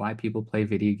reasons why people play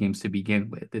video games to begin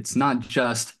with. It's not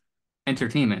just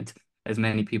entertainment, as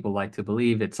many people like to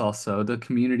believe. It's also the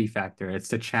community factor. It's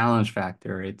the challenge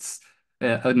factor. It's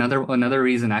another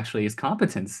reason actually is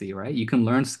competency, right? You can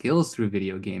learn skills through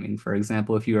video gaming. For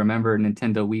example, if you remember,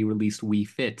 Nintendo Wii released Wii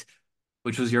Fit,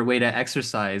 which was your way to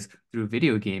exercise through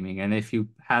video gaming. And if you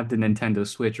have the Nintendo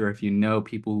Switch, or if you know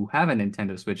people who have a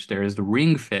Nintendo Switch, there is the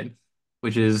Ring Fit,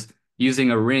 which is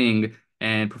using a ring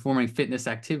and performing fitness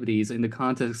activities in the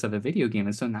context of a video game.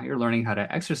 And so now you're learning how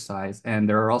to exercise. And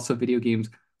there are also video games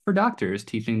for doctors,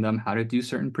 teaching them how to do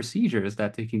certain procedures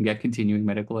that they can get continuing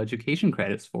medical education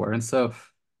credits for. And so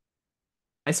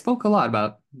I spoke a lot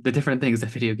about the different things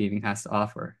that video gaming has to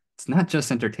offer. It's not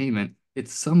just entertainment,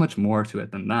 it's so much more to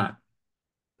it than that.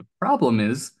 The problem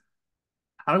is,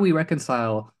 how do we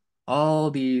reconcile all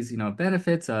these,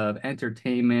 benefits of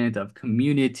entertainment, of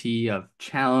community, of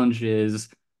challenges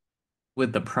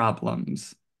with the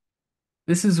problems?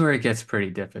 This is where it gets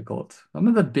pretty difficult. One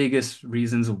of the biggest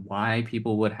reasons why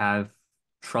people would have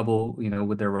trouble,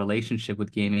 with their relationship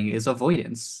with gaming is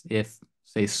avoidance. If,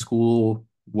 say, school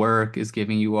work is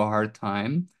giving you a hard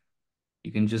time,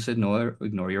 you can just ignore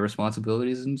your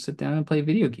responsibilities and sit down and play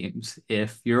video games.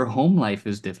 If your home life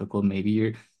is difficult,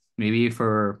 maybe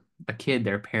for a kid,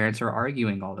 their parents are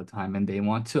arguing all the time and they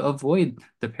want to avoid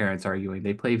the parents arguing.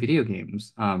 They play video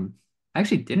games. I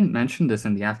actually didn't mention this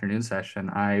in the afternoon session.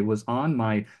 I was on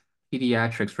my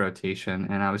pediatrics rotation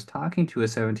and I was talking to a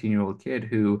 17-year-old kid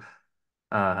who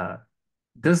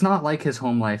does not like his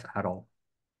home life at all.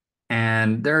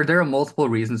 And there are multiple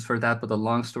reasons for that, but the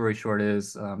long story short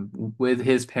is, with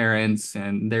his parents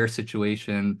and their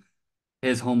situation,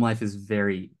 his home life is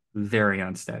very, very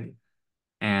unsteady.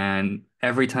 And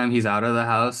every time he's out of the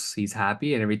house, he's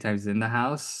happy, and every time he's in the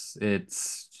house,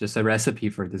 it's just a recipe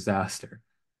for disaster.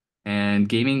 And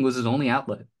gaming was his only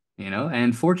outlet,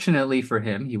 And fortunately for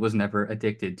him, he was never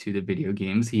addicted to the video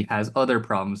games. He has other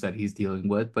problems that he's dealing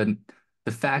with, but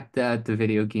the fact that the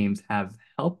video games have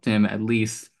helped him at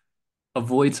least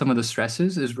avoid some of the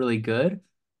stresses is really good,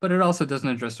 but it also doesn't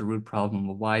address the root problem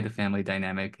of why the family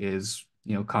dynamic is,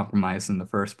 compromised in the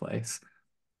first place.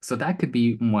 So that could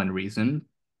be one reason.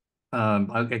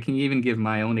 I can even give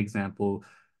my own example.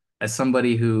 As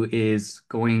somebody who is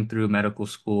going through medical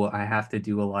school, I have to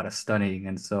do a lot of studying.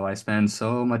 And so I spend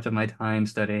so much of my time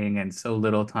studying and so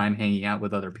little time hanging out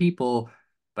with other people.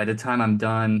 By the time I'm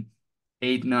done,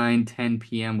 8, 9, 10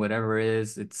 p.m., whatever it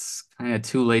is, it's kind of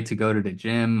too late to go to the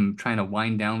gym. I'm trying to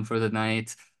wind down for the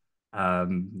night.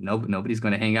 Nobody's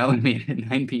going to hang out with me at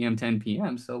 9 p.m., 10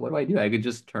 p.m. So what do? I could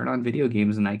just turn on video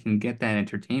games and I can get that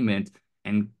entertainment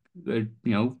and,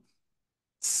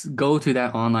 go to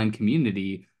that online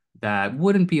community that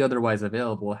wouldn't be otherwise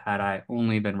available had I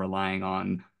only been relying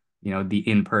on, the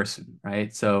in-person,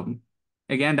 right? So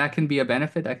again, that can be a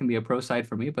benefit, that can be a pro side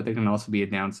for me, but there can also be a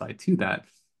downside to that,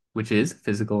 which is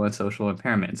physical and social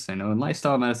impairments. I know in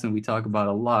lifestyle medicine, we talk about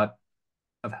a lot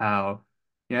of how,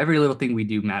 every little thing we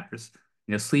do matters.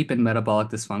 Sleep and metabolic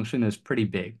dysfunction is pretty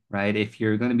big, right? If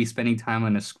you're going to be spending time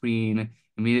on a screen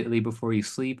immediately before you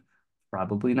sleep,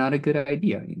 probably not a good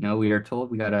idea. We are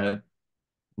told we got to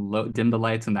dim the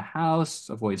lights in the house,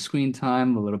 avoid screen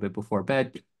time a little bit before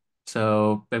bed.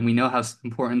 So, and we know how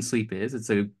important sleep is. It's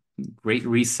a great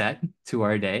reset to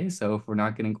our day. So if we're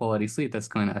not getting quality sleep, that's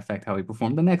going to affect how we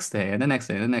perform the next day and the next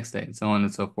day and the next day and so on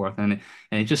and so forth. And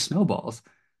it just snowballs.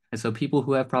 And so people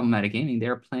who have problematic gaming,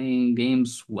 they're playing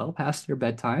games well past their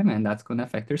bedtime, and that's going to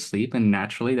affect their sleep. And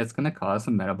naturally, that's going to cause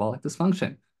some metabolic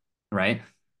dysfunction, right?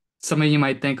 Some of you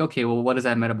might think, okay, well, what does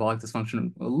that metabolic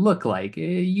dysfunction look like?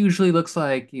 It usually looks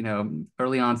like,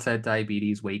 early onset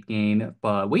diabetes, weight gain,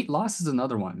 but weight loss is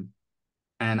another one.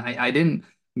 And I didn't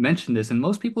mention this, and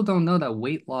most people don't know that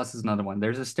weight loss is another one.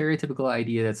 There's a stereotypical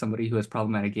idea that somebody who has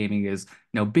problematic gaming is,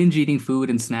 binge eating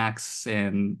food and snacks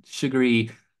and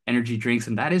sugary energy drinks,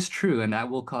 and that is true, and that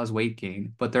will cause weight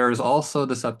gain. But there is also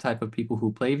the subtype of people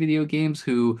who play video games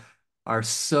who are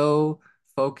so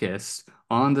focused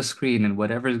on the screen and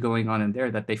whatever's going on in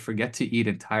there that they forget to eat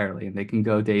entirely, and they can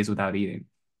go days without eating.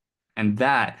 And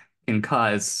that can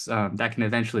cause that can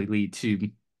eventually lead to,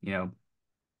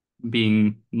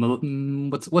 being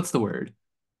what's the word?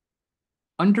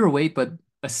 Underweight, but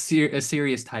a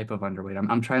serious type of underweight.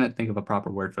 I'm trying to think of a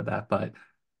proper word for that, but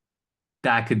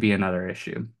that could be another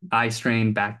issue. Eye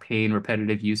strain, back pain,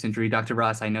 repetitive use injury. Dr.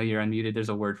 Ross, I know you're unmuted. There's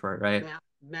a word for it, right?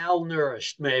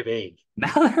 Malnourished, maybe.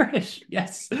 Malnourished,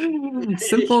 yes.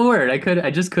 Simple word.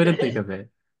 I just couldn't think of it.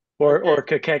 Or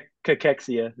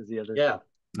cachexia is the other. Yeah.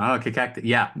 Oh,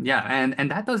 cachexia. Yeah.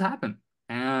 And that does happen.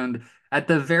 And at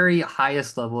the very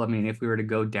highest level, I mean, if we were to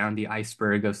go down the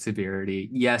iceberg of severity,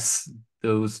 yes,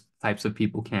 those types of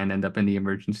people can end up in the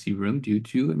emergency room due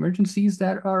to emergencies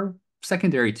that are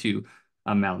secondary to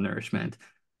malnourishment.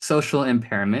 Social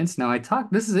impairments. Now,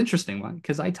 this is an interesting one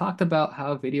because I talked about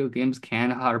how video games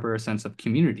can harbor a sense of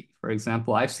community. For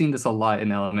example, I've seen this a lot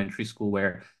in elementary school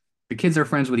where the kids are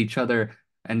friends with each other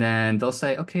and then they'll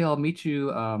say, okay, I'll meet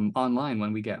you online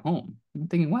when we get home. I'm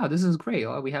thinking, wow, this is great.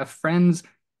 We have friends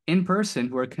in person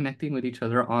who are connecting with each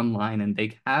other online and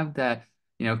they have that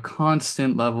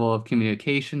constant level of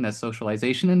communication, that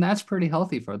socialization, and that's pretty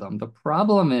healthy for them. The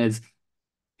problem is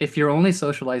if your only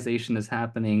socialization is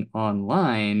happening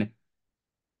online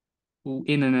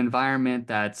in an environment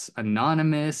that's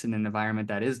anonymous, in an environment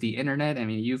that is the internet. I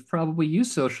mean, you've probably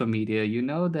used social media. You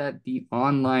know that the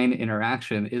online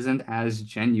interaction isn't as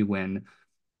genuine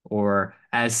or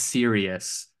as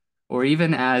serious or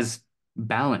even as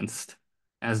balanced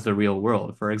as the real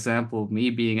world. For example, me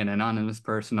being an anonymous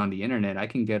person on the internet, I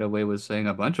can get away with saying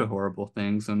a bunch of horrible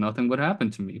things and nothing would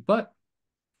happen to me. But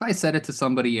if I said it to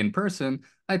somebody in person,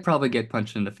 I'd probably get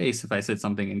punched in the face if I said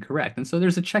something incorrect. And so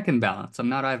there's a check and balance. I'm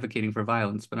not advocating for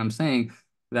violence, but I'm saying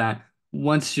that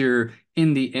once you're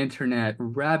in the internet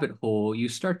rabbit hole, you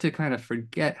start to kind of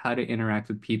forget how to interact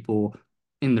with people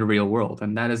in the real world.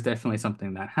 And that is definitely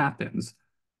something that happens.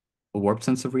 A warped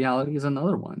sense of reality is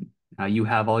another one. Now you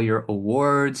have all your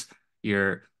awards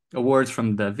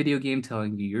from the video game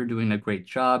telling you you're doing a great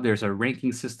job. There's a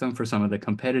ranking system for some of the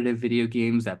competitive video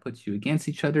games that puts you against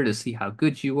each other to see how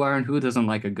good you are and who doesn't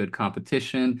like a good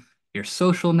competition. Your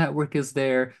social network is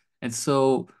there. And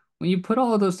so when you put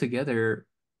all of those together,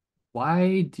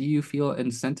 why do you feel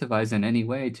incentivized in any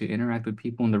way to interact with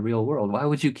people in the real world? Why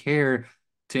would you care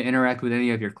to interact with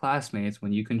any of your classmates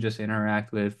when you can just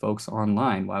interact with folks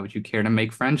online? Why would you care to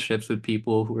make friendships with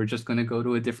people who are just going to go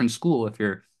to a different school if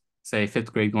you're, say,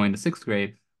 fifth grade going to sixth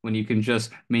grade, when you can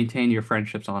just maintain your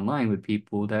friendships online with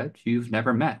people that you've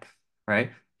never met,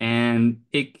 right? And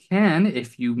it can,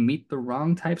 if you meet the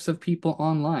wrong types of people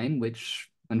online, which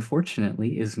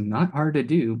unfortunately is not hard to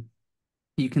do,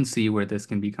 you can see where this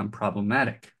can become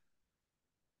problematic.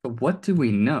 But what do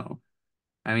we know?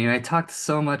 I mean, I talked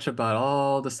so much about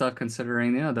all the stuff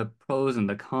considering, the pros and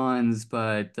the cons,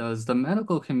 but does the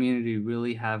medical community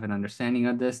really have an understanding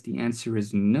of this? The answer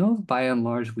is no, by and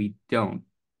large, we don't.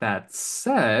 That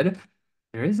said,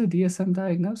 there is a DSM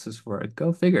diagnosis for it.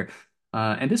 Go figure.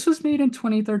 And this was made in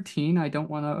 2013. I don't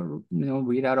want to,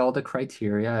 read out all the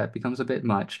criteria. It becomes a bit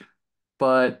much.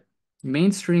 But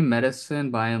mainstream medicine,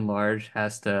 by and large,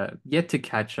 has yet to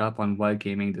catch up on what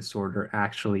gaming disorder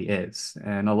actually is.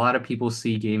 And a lot of people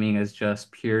see gaming as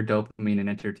just pure dopamine and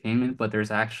entertainment, but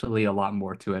there's actually a lot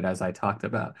more to it, as I talked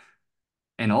about.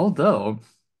 And although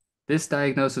this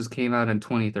diagnosis came out in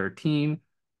 2013,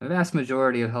 the vast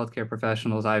majority of healthcare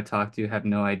professionals I've talked to have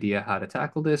no idea how to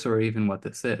tackle this or even what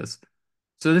this is.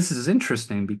 So this is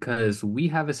interesting because we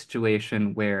have a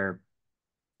situation where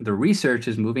the research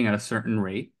is moving at a certain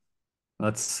rate,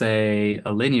 let's say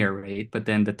a linear rate, but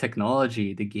then the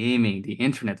technology, the gaming, the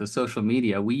internet, the social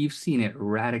media, we've seen it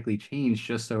radically change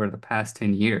just over the past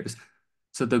 10 years.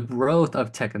 So the growth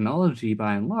of technology,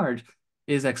 by and large,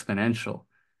 is exponential.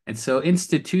 And so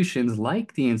institutions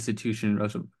like the institution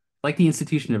of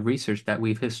research that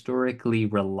we've historically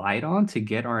relied on to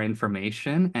get our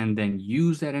information and then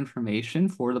use that information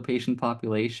for the patient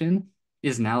population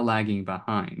is now lagging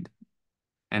behind.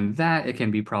 And that it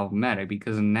can be problematic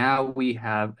because now we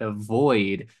have a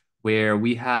void where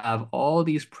we have all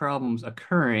these problems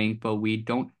occurring, but we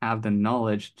don't have the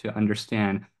knowledge to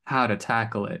understand how to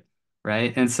tackle it,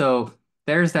 right? And so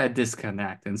there's that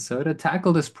disconnect. And so to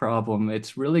tackle this problem,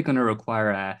 it's really going to require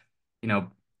a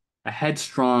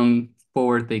headstrong,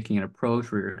 forward-thinking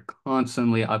approach where you're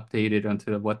constantly updated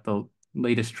onto what the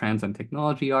latest trends on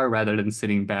technology are rather than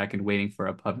sitting back and waiting for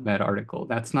a PubMed article.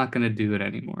 That's not going to do it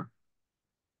anymore.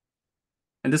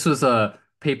 And this was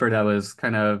paper that was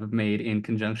kind of made in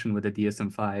conjunction with the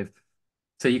DSM-5.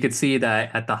 So you could see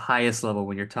that at the highest level,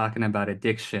 when you're talking about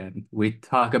addiction, we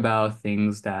talk about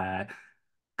things that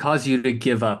cause you to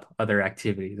give up other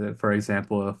activities. For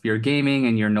example, if you're gaming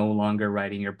and you're no longer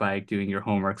riding your bike, doing your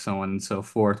homework, so on and so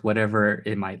forth, whatever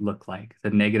it might look like, the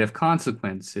negative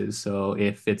consequences. So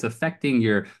if it's affecting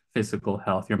your physical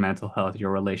health, your mental health,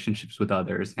 your relationships with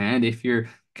others, and if you're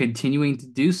continuing to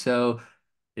do so,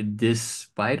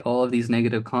 despite all of these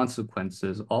negative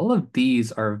consequences, all of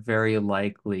these are very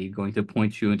likely going to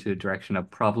point you into the direction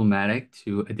of problematic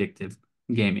to addictive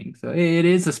gaming. So it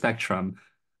is a spectrum,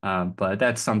 but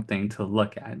that's something to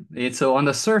look at. So on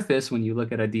the surface, when you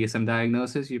look at a DSM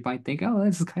diagnosis, you might think, oh,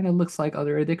 this kind of looks like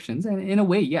other addictions. And in a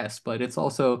way, yes, but it's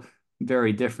also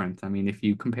very different. I mean, if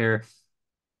you compare,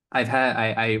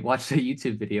 I watched a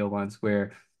YouTube video once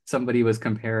where somebody was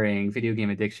comparing video game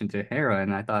addiction to heroin.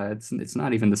 And I thought it's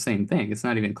not even the same thing. It's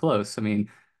not even close. I mean,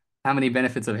 how many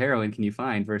benefits of heroin can you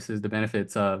find versus the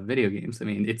benefits of video games? I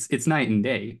mean, it's night and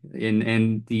day.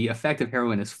 And the effect of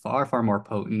heroin is far, far more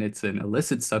potent. It's an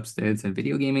illicit substance, and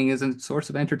video gaming is a source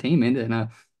of entertainment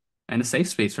and a safe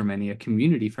space for many, a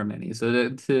community for many. So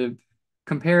to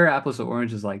compare apples to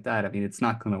oranges like that, I mean, it's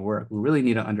not going to work. We really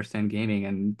need to understand gaming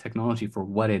and technology for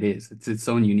what it is. It's its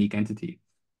own unique entity.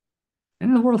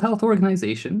 And the World Health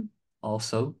Organization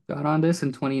also got on this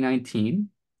in 2019.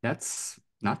 That's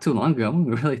not too long ago when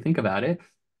we really think about it.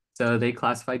 So they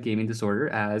classified gaming disorder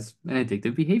as an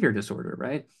addictive behavior disorder,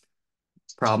 right?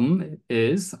 Problem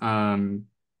is, again,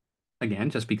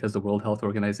 just because the World Health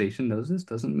Organization knows this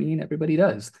doesn't mean everybody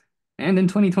does. And in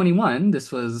 2021,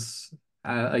 this was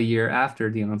a year after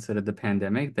the onset of the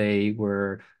pandemic, they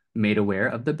were made aware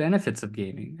of the benefits of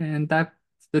gaming. And that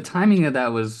the timing of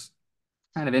that was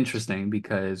kind of interesting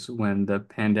because when the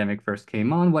pandemic first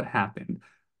came on, what happened?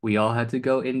 We all had to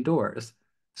go indoors.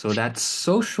 So that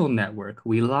social network,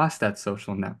 we lost that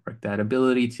social network, that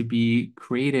ability to be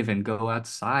creative and go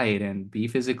outside and be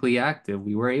physically active.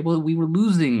 We were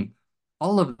losing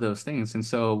all of those things. And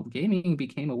so gaming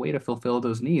became a way to fulfill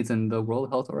those needs. And the World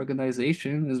Health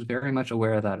Organization is very much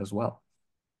aware of that as well.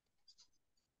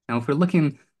 Now, if we're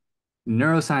looking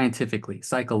neuroscientifically,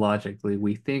 psychologically,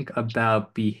 we think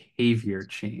about behavior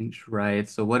change, right?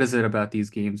 So what is it about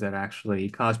these games that actually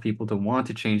cause people to want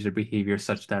to change their behavior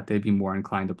such that they'd be more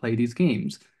inclined to play these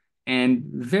games? And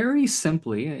very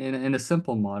simply, in a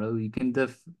simple model, you can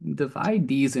divide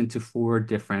these into four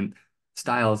different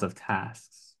styles of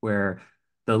tasks, where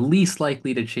the least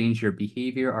likely to change your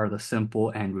behavior are the simple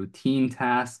and routine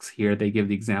tasks. Here they give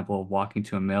the example of walking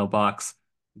to a mailbox.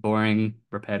 Boring,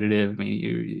 repetitive. I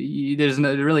mean, there's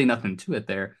really nothing to it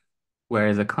there.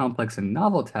 Whereas a complex and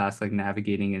novel task like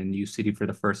navigating in a new city for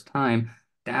the first time,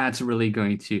 that's really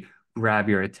going to grab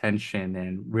your attention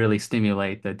and really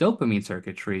stimulate the dopamine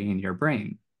circuitry in your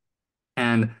brain.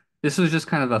 And this was just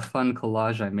kind of a fun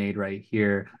collage I made right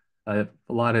here. A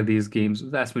lot of these games,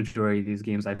 vast majority of these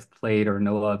games I've played or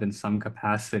know of in some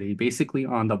capacity. Basically,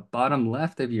 on the bottom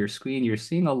left of your screen, you're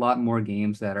seeing a lot more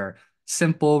games that are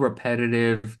simple,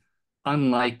 repetitive,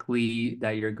 unlikely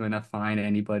that you're going to find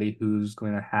anybody who's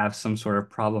going to have some sort of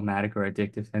problematic or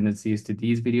addictive tendencies to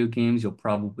these video games. You'll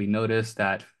probably notice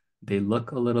that they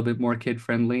look a little bit more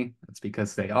kid-friendly. That's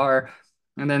because they are.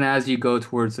 And then as you go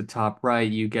towards the top right,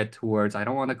 you get towards, I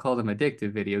don't want to call them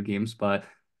addictive video games, but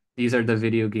these are the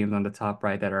video games on the top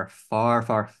right that are far,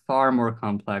 far, far more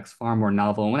complex, far more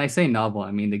novel. And when I say novel,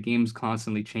 I mean the game's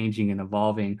constantly changing and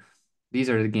evolving. These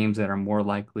are the games that are more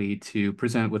likely to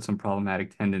present with some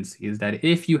problematic tendencies. That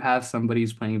if you have somebody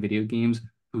who's playing video games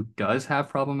who does have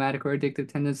problematic or addictive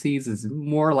tendencies, is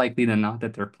more likely than not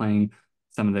that they're playing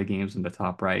some of the games in the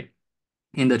top right.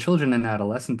 In the children and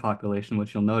adolescent population,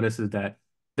 what you'll notice is that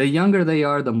the younger they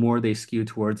are, the more they skew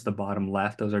towards the bottom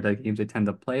left. Those are the games they tend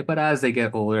to play. But as they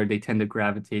get older, they tend to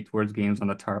gravitate towards games on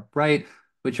the top right,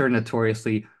 which are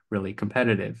notoriously really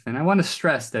competitive. And I want to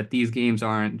stress that these games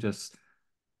aren't just,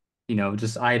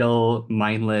 just idle,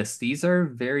 mindless. These are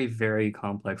very, very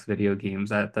complex video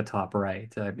games at the top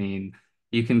right. I mean,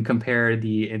 you can compare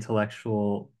the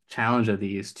intellectual challenge of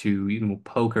these to,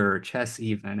 poker or chess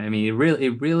even. I mean,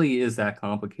 it really is that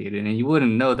complicated. And you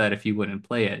wouldn't know that if you wouldn't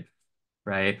play it,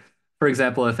 right? For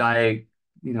example, if I,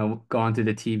 go onto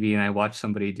the TV and I watch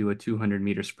somebody do a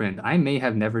 200-meter sprint, I may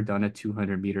have never done a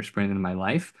 200-meter sprint in my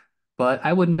life, but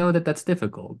I would know that that's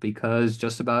difficult because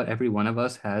just about every one of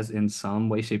us has, in some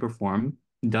way, shape, or form,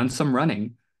 done some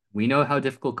running. We know how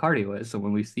difficult cardio is. So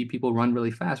when we see people run really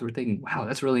fast, we're thinking, wow,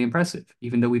 that's really impressive,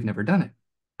 even though we've never done it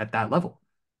at that level.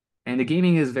 And the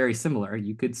gaming is very similar.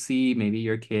 You could see maybe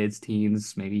your kids,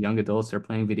 teens, maybe young adults are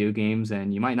playing video games,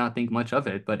 and you might not think much of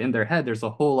it, but in their head, there's a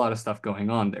whole lot of stuff going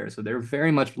on there. So they're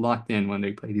very much locked in when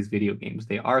they play these video games.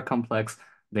 They are complex,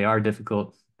 they are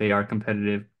difficult, they are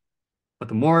competitive. But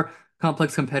the more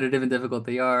complex, competitive, and difficult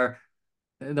they are,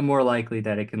 the more likely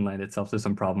that it can lend itself to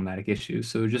some problematic issues.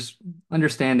 So just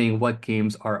understanding what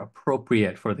games are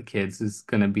appropriate for the kids is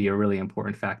going to be a really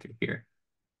important factor here.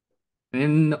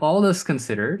 And all this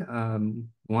considered,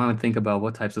 we want to think about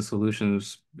what types of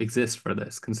solutions exist for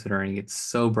this, considering it's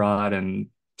so broad and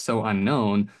so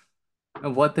unknown.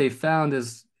 And what they found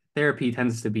is therapy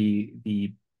tends to be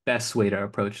the best way to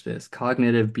approach this.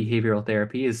 Cognitive behavioral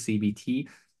therapy is CBT.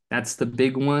 That's the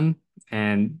big one.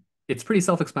 And it's pretty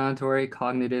self-explanatory.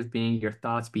 Cognitive being your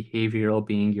thoughts, behavioral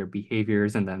being your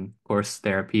behaviors, and then, of course,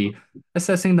 therapy,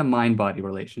 assessing the mind-body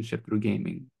relationship through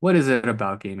gaming. What is it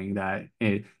about gaming that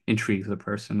it intrigues a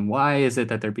person? Why is it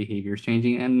that their behavior is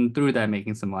changing? And through that,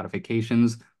 making some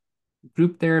modifications.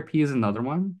 Group therapy is another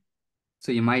one.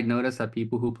 So you might notice that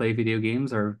people who play video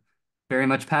games are very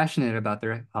much passionate about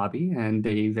their hobby and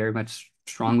they very much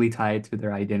strongly tie it to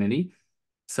their identity.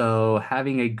 So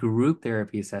having a group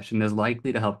therapy session is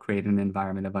likely to help create an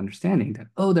environment of understanding that,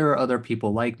 oh, there are other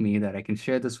people like me that I can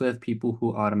share this with, people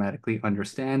who automatically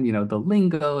understand, the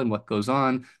lingo and what goes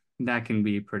on. That can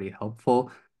be pretty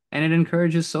helpful. And it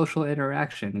encourages social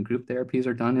interaction. And group therapies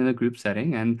are done in a group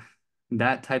setting, and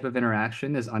that type of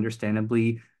interaction is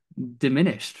understandably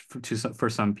diminished for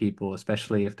some people,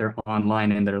 especially if they're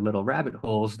online in their little rabbit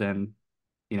holes, then,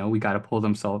 we got to pull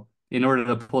themselves in order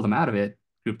to pull them out of it.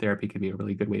 Group therapy can be a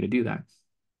really good way to do that.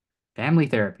 Family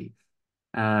therapy.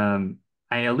 I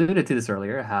alluded to this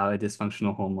earlier, how a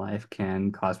dysfunctional home life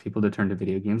can cause people to turn to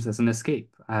video games as an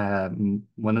escape.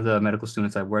 One of the medical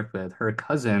students I worked with, her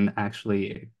cousin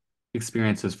actually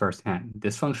experiences firsthand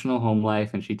dysfunctional home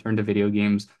life, and she turned to video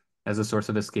games as a source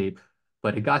of escape.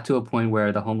 But it got to a point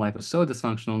where the home life was so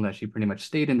dysfunctional that she pretty much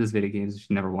stayed in these video games and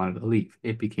she never wanted to leave.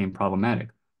 It became problematic.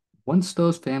 Once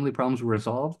those family problems were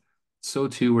resolved, so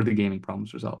too were the gaming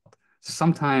problems resolved. So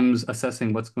sometimes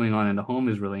assessing what's going on in the home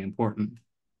is really important.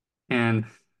 And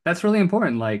that's really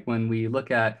important. Like when we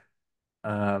look at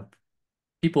uh,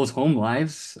 people's home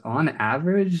lives, on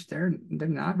average, they're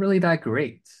not really that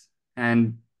great.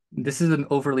 And this is an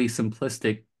overly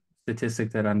simplistic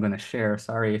statistic that I'm going to share.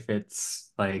 Sorry if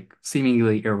it's like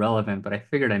seemingly irrelevant, but I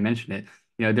figured I mentioned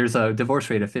it. There's a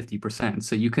divorce rate of 50%.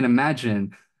 So you can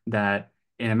imagine that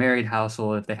in a married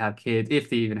household, if they have kids,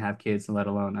 if they even have kids, let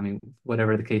alone, I mean,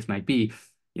 whatever the case might be,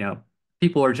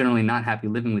 people are generally not happy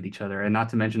living with each other. And not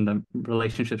to mention the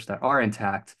relationships that are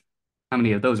intact, how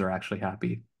many of those are actually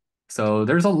happy? So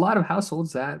there's a lot of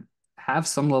households that have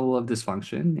some level of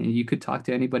dysfunction, and you could talk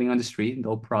to anybody on the street and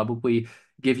they'll probably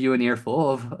give you an earful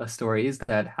of stories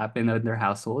that happen in their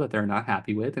household that they're not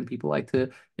happy with, and people like to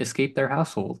escape their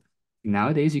household.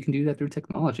 Nowadays, you can do that through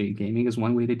technology. Gaming is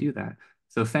one way to do that.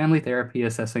 So family therapy,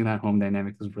 assessing that home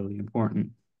dynamic is really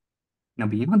important. Now,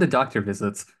 beyond the doctor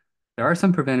visits, there are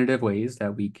some preventative ways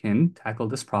that we can tackle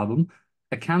this problem.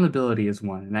 Accountability is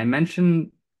one. And I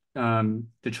mentioned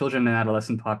the children and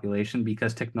adolescent population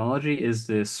because technology is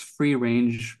this free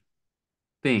range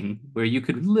thing where you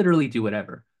could literally do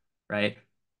whatever, right?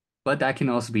 But that can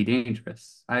also be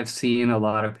dangerous. I've seen a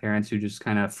lot of parents who just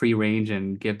kind of free range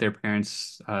and give their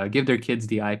kids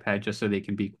the iPad just so they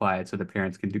can be quiet so the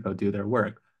parents can go do their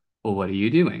work. Well, what are you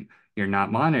doing? You're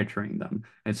not monitoring them.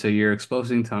 And so you're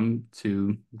exposing them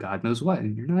to God knows what.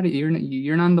 And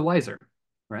you're none the wiser,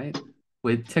 right?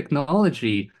 With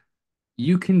technology,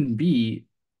 you can be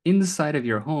inside of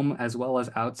your home as well as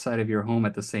outside of your home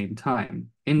at the same time.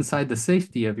 Inside the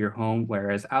safety of your home,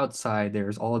 whereas outside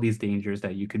there's all these dangers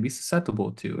that you could be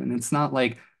susceptible to. And it's not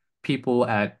like people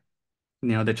at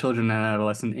the children and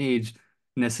adolescent age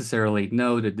necessarily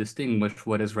know to distinguish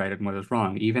what is right and what is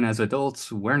wrong. Even as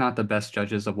adults, we're not the best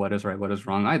judges of what is right, what is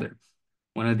wrong either.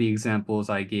 One of the examples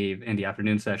I gave in the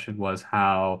afternoon session was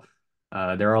how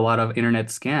there are a lot of internet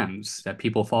scams that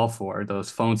people fall for.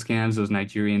 Those phone scams, those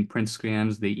Nigerian prince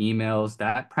scams, the emails,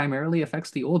 that primarily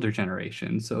affects the older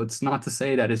generation. So it's not to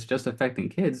say that it's just affecting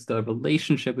kids. The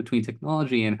relationship between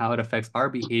technology and how it affects our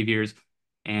behaviors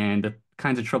and the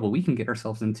kinds of trouble we can get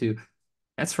ourselves into,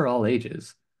 that's for all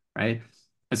ages, right?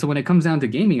 And so when it comes down to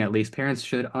gaming, at least parents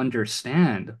should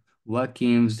understand what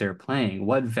games they're playing,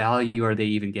 what value are they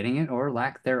even getting it or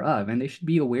lack thereof, and they should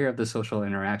be aware of the social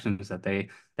interactions that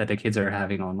the kids are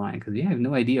having online because you have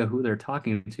no idea who they're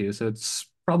talking to. So it's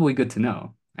probably good to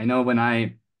know. I know when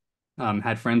I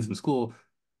had friends in school,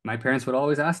 my parents would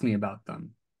always ask me about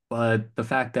them, but the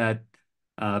fact that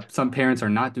Some parents are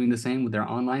not doing the same with their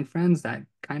online friends. That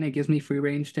kind of gives me free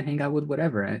range to hang out with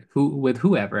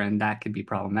whoever, and that could be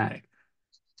problematic.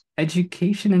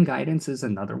 Education and guidance is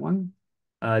another one.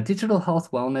 Digital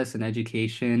health, wellness, and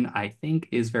education, I think,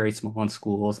 is very small in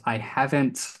schools. I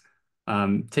haven't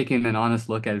taken an honest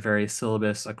look at various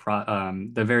syllabus across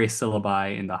the various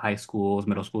syllabi in the high schools,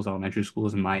 middle schools, elementary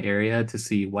schools in my area to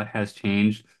see what has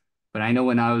changed. But I know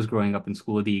when I was growing up in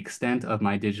school, the extent of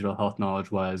my digital health knowledge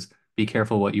was be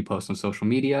careful what you post on social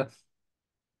media.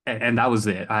 And that was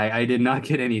it. I did not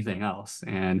get anything else.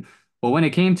 And well, when it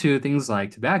came to things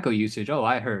like tobacco usage, oh,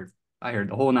 I heard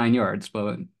the whole nine yards.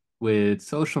 But with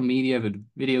social media, with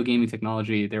video gaming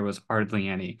technology, there was hardly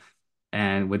any.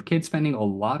 And with kids spending a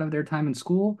lot of their time in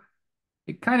school,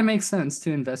 it kind of makes sense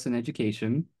to invest in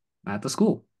education at the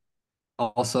school.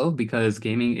 Also, because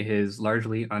gaming is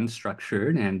largely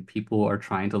unstructured and people are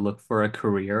trying to look for a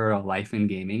career or a life in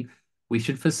gaming, we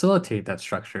should facilitate that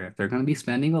structure. If they're going to be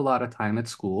spending a lot of time at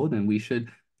school, then we should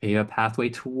pay a pathway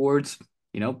towards,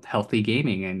 healthy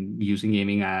gaming and using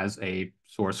gaming as a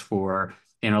source for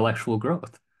intellectual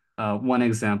growth. One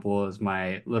example is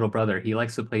my little brother. He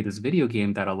likes to play this video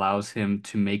game that allows him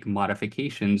to make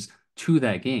modifications to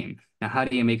that game. Now, how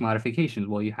do you make modifications?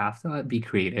 Well, you have to be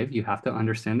creative, you have to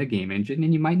understand the game engine,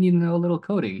 and you might need to know a little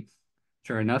coding.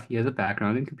 Sure enough, he has a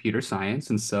background in computer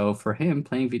science, and so for him,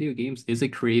 playing video games is a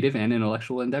creative and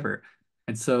intellectual endeavor.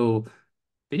 And so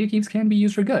video games can be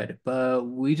used for good, but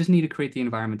we just need to create the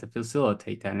environment to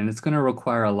facilitate that, and it's going to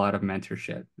require a lot of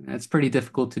mentorship. It's pretty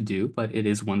difficult to do, but it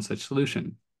is one such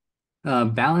solution.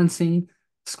 Balancing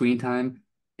screen time,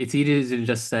 it's easy to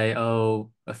just say,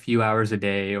 oh, a few hours a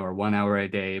day or 1 hour a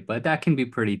day, but that can be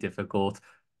pretty difficult,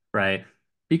 right?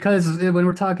 Because when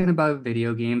we're talking about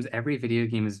video games, every video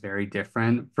game is very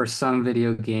different. For some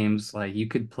video games, like you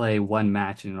could play one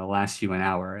match and it'll last you an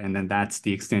hour, and then that's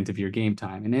the extent of your game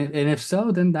time. And if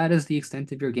so, then that is the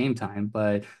extent of your game time.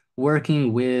 But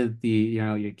working with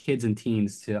your kids and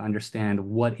teens to understand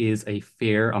what is a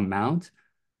fair amount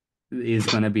is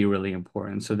going to be really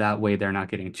important. So that way they're not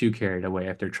getting too carried away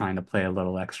if they're trying to play a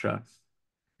little extra.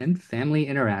 And family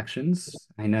interactions,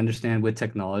 I understand with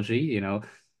technology,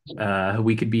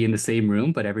 we could be in the same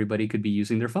room, but everybody could be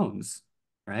using their phones,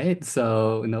 right?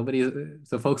 So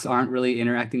folks aren't really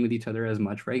interacting with each other as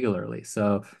much regularly.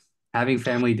 So having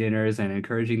family dinners and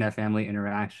encouraging that family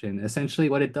interaction, essentially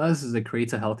what it does is it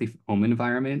creates a healthy home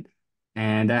environment.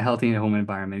 And that healthy home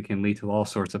environment can lead to all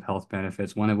sorts of health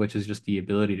benefits, one of which is just the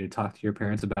ability to talk to your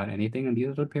parents about anything. And these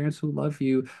are the parents who love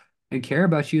you and care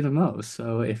about you the most.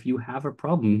 So if you have a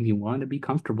problem, you want to be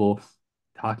comfortable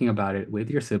talking about it with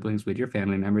your siblings, with your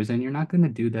family members, and you're not going to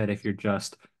do that if you're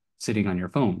just sitting on your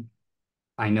phone.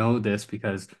 I know this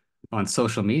because on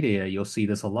social media, you'll see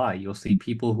this a lot. You'll see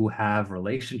people who have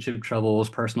relationship troubles,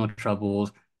 personal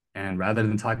troubles, and rather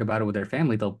than talk about it with their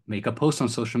family, they'll make a post on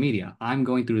social media. I'm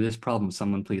going through this problem.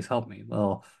 Someone please help me.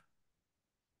 Well,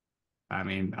 I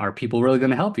mean, are people really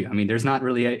going to help you? I mean, there's not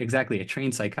really exactly a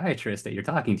trained psychiatrist that you're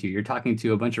talking to. You're talking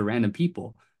to a bunch of random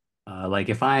people. Like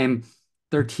if I'm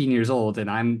 13 years old and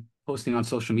I'm posting on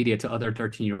social media to other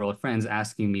 13-year-old friends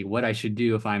asking me what I should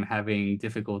do if I'm having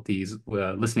difficulties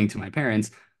listening to my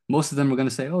parents, most of them are going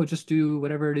to say, oh, just do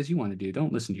whatever it is you want to do.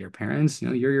 Don't listen to your parents.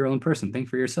 You're your own person. Think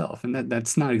for yourself. And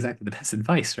that's not exactly the best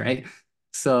advice, right?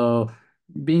 So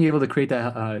being able to create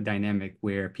that dynamic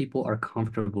where people are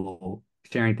comfortable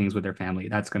sharing things with their family,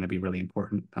 that's going to be really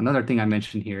important. Another thing I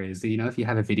mentioned here is, if you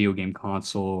have a video game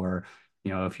console or,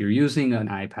 if you're using an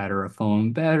iPad or a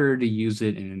phone, better to use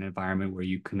it in an environment where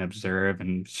you can observe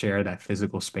and share that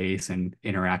physical space and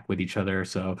interact with each other.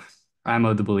 So I'm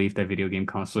of the belief that video game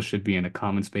consoles should be in a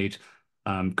common space.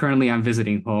 Currently, I'm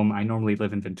visiting home. I normally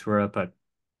live in Ventura, but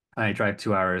I drive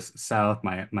 2 hours south.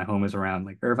 My home is around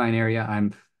like Irvine area.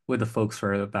 I'm with the folks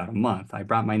for about a month. I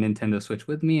brought my Nintendo Switch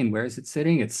with me, and where is it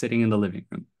sitting? It's sitting in the living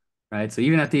room, right? So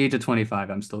even at the age of 25,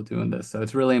 I'm still doing this. So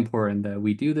it's really important that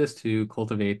we do this to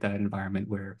cultivate that environment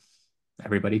where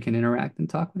everybody can interact and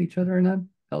talk with each other in a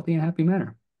healthy and happy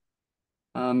manner.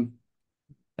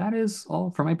 That is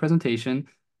all for my presentation.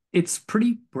 It's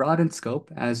pretty broad in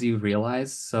scope, as you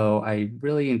realize. So I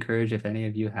really encourage if any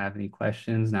of you have any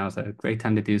questions, now is a great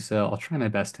time to do so. I'll try my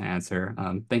best to answer.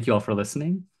 Thank you all for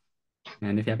listening.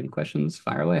 And if you have any questions,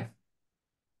 fire away.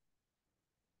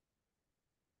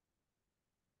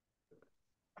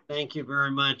 Thank you very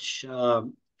much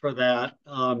for that.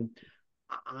 From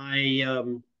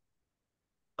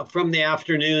the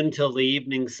afternoon till the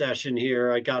evening session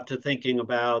here, I got to thinking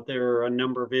about there are a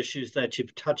number of issues that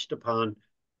you've touched upon,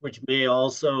 which may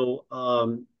also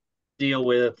deal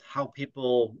with how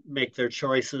people make their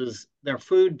choices, their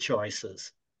food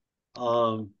choices.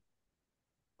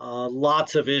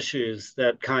 lots of issues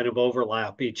that kind of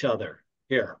overlap each other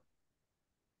here.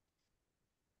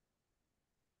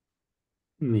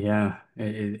 Yeah,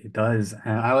 it does.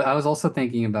 And I was also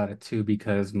thinking about it too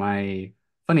because funny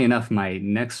enough, my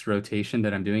next rotation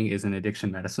that I'm doing is in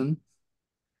addiction medicine.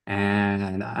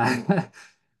 And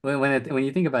when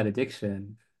you think about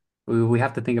addiction, we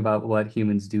have to think about what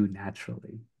humans do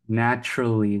naturally.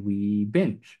 Naturally, we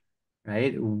binge,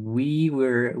 right?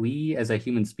 We as a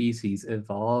human species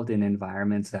evolved in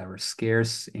environments that were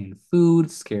scarce in food,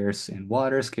 scarce in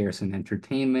water, scarce in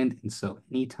entertainment. And so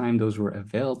anytime those were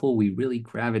available, we really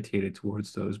gravitated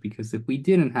towards those because if we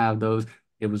didn't have those,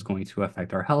 it was going to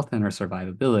affect our health and our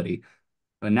survivability.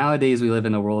 But nowadays we live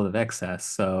in a world of excess,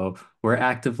 so we're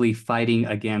actively fighting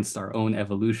against our own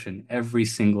evolution every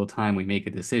single time we make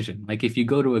a decision. Like if you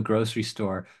go to a grocery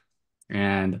store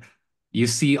and you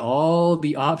see all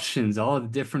the options, all the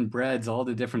different breads, all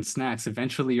the different snacks,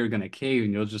 eventually you're going to cave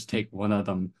and you'll just take one of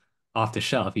them off the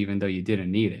shelf, even though you didn't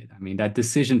need it. I mean, that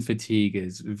decision fatigue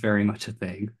is very much a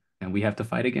thing, and we have to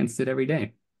fight against it every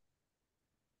day.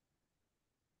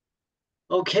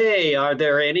 Okay, are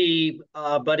there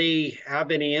anybody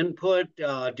have any input?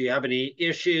 Do you have any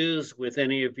issues with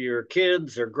any of your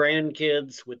kids or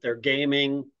grandkids with their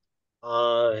gaming?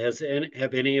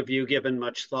 Have any of you given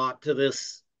much thought to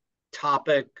this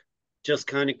topic? Just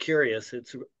kind of curious.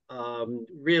 It's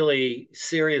really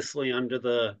seriously under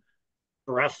the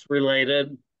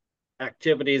stress-related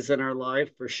activities in our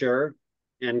life for sure,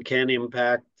 and can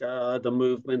impact the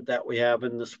movement that we have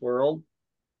in this world.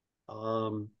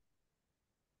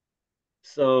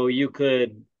 So you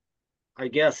could, I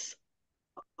guess,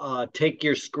 take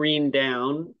your screen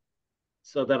down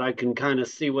so that I can kind of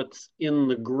see what's in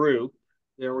the group.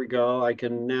 There we go. I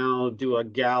can now do a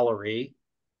gallery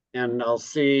and I'll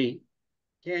see.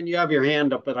 Can you have your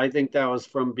hand up? But I think that was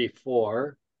from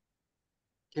before.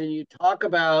 Can you talk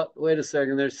about, wait a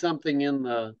second, there's something in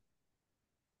the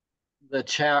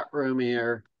chat room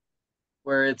here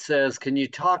where it says, can you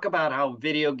talk about how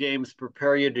video games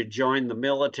prepare you to join the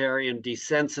military and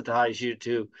desensitize you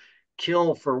to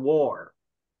kill for war?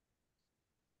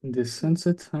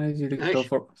 Desensitize you to kill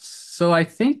for. So I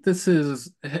think this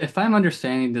is, if I'm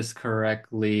understanding this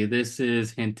correctly, this is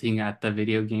hinting at the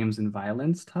video games and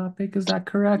violence topic. Is that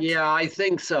correct? Yeah, I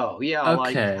think so. Yeah,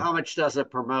 like Okay. how much does it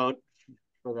promote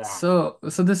for that? So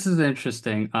this is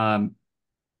interesting.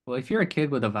 Well, if you're a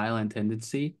kid with a violent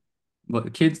tendency, well,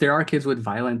 there are kids with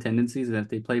violent tendencies, and if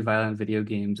they play violent video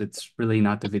games, it's really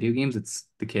not the video games, it's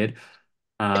the kid.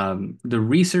 The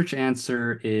research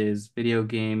answer is video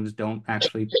games don't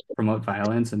actually promote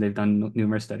violence, and they've done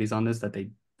numerous studies on this that they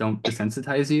don't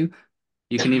desensitize you.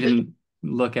 You can even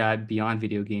look at beyond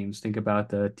video games. Think about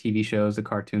the TV shows, the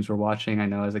cartoons we're watching. I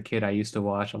know as a kid, I used to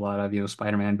watch a lot of,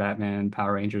 Spider-Man, Batman,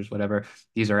 Power Rangers, whatever.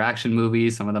 These are action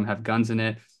movies. Some of them have guns in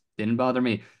it. Didn't bother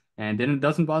me. And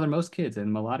doesn't bother most kids.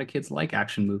 And a lot of kids like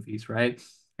action movies, right?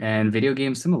 And video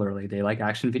games similarly. They like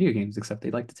action video games, except they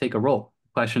like to take a role.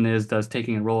 Question is, does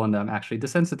taking a role in them actually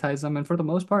desensitize them? And for the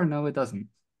most part, no, it doesn't.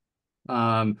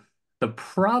 The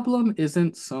problem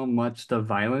isn't so much the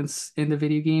violence in the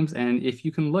video games. And if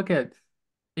you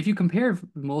compare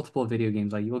multiple video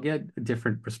games, like you'll get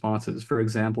different responses. For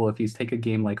example, if you take a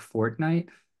game like Fortnite,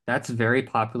 that's very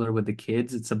popular with the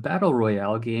kids. It's a battle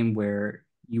royale game where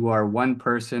you are one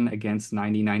person against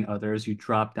 99 others. You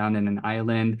drop down in an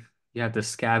island. You have to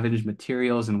scavenge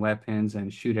materials and weapons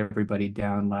and shoot everybody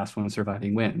down. Last one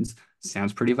surviving wins.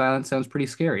 Sounds pretty violent, sounds pretty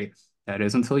scary. That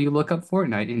is until you look up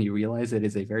Fortnite and you realize it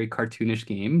is a very cartoonish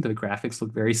game. The graphics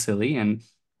look very silly, and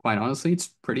quite honestly, it's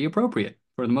pretty appropriate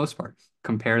for the most part.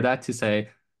 Compare that to, say,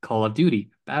 Call of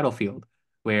Duty, Battlefield,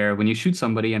 where when you shoot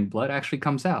somebody and blood actually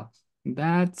comes out.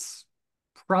 That's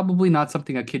probably not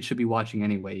something a kid should be watching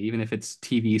anyway, even if it's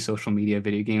TV, social media,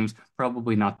 video games,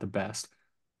 probably not the best.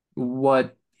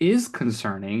 What is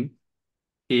concerning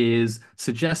is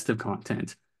suggestive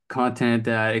content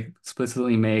that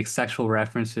explicitly makes sexual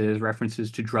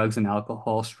references to drugs and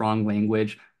alcohol, strong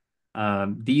language.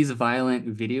 These violent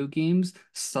video games,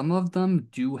 some of them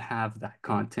do have that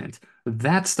content.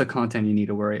 That's the content you need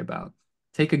to worry about.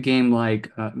 Take a game like,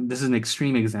 this is an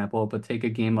extreme example, but take a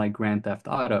game like Grand Theft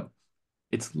Auto.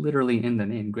 It's literally in the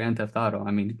name, Grand Theft Auto.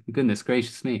 I mean, goodness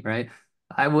gracious me, right?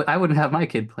 I wouldn't have my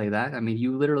kid play that. I mean,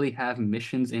 you literally have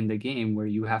missions in the game where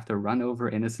you have to run over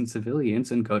innocent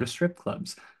civilians and go to strip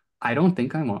clubs. I don't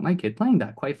think I want my kid playing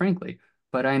that, quite frankly.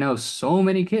 But I know so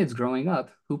many kids growing up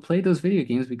who played those video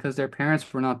games because their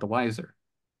parents were not the wiser.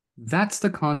 That's the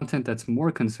content that's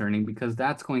more concerning because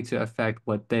that's going to affect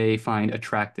what they find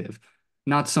attractive,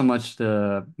 not so much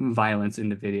the violence in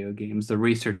the video games. The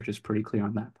research is pretty clear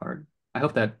on that part. I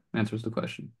hope that answers the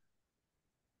question.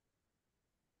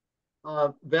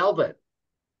 Velvet,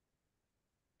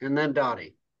 and then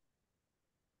Dottie.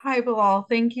 Hi, Bilal.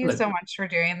 Thank you Hello. so Of much for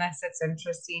doing this. It's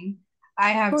interesting.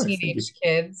 I have course, thank you. teenage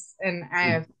kids, and I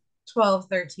Mm. have 12,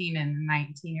 13, and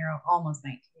 19-year-old, almost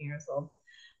 19 years old.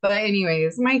 But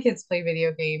anyways, my kids play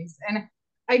video games, and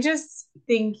I just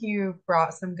think you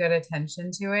brought some good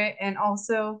attention to it. And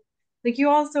also, like you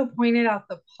also pointed out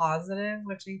the positive,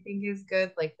 which I think is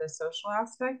good, like the social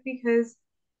aspect, because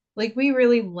like we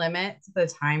really limit the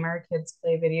time our kids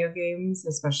play video games,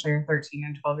 especially our 13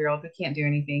 and 12-year-old. We can't do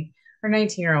anything. Our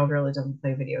 19-year-old really doesn't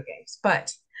play video games,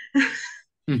 but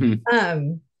Mhm.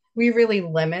 um we really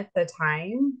limit the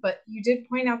time. But you did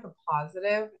point out the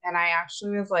positive, and I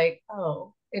actually was like,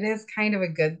 oh, it is kind of a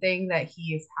good thing that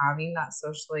he is having that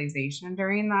socialization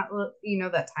during that,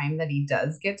 that time that he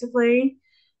does get to play.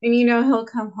 And he'll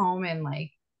come home and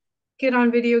like get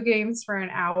on video games for an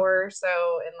hour or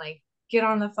so and like get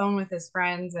on the phone with his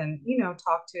friends and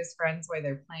talk to his friends while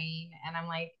they're playing. And I'm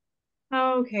like,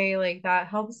 oh, okay, like that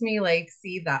helps me like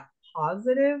see that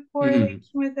positive correlation Mhm.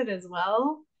 with it as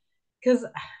well. Because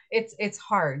it's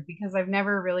hard because I've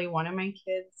never really wanted my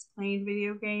kids playing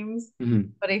video games,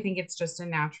 Mhm. but I think it's just a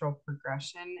natural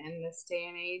progression in this day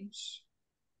and age.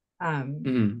 um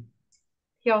Mhm.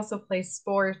 he also plays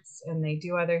sports and they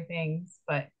do other things,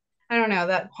 but I don't know,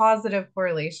 that positive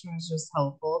correlation was just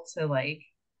helpful to like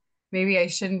maybe I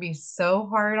shouldn't be so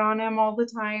hard on him all the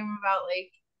time about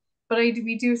like, but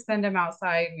we do send him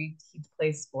outside, he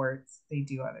plays sports, they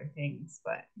do other things.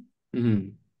 But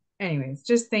Mhm. anyways,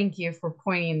 just thank you for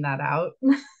pointing that out.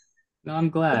 No, I'm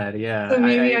glad. Yeah, So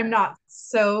maybe I I'm not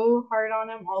so hard on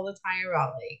him all the time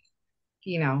about like,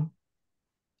 you know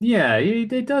yeah,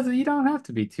 it doesn't. You don't have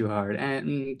to be too hard.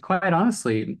 And quite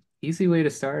honestly, easy way to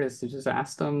start is to just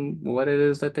ask them what it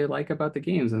is that they like about the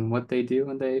games and what they do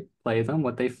when they play them,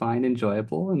 what they find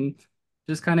enjoyable, and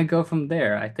just kind of go from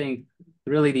there. I think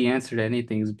really the answer to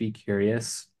anything is be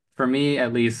curious. For me,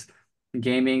 at least,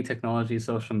 gaming, technology,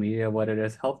 social media, what it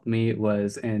has helped me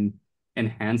was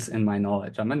enhance in my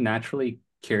knowledge. I'm a naturally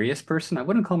curious person. I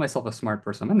wouldn't call myself a smart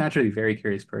person. I'm a naturally very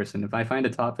curious person. If I find a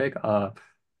topic,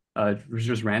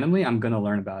 just randomly, I'm going to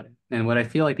learn about it. And what I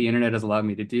feel like the internet has allowed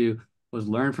me to do was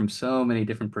learn from so many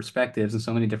different perspectives and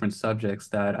so many different subjects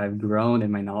that I've grown in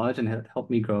my knowledge and it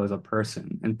helped me grow as a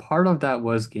person. And part of that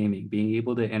was gaming, being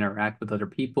able to interact with other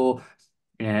people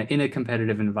in a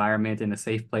competitive environment, in a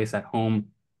safe place at home,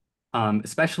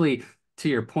 especially to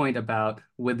your point about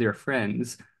with your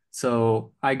friends.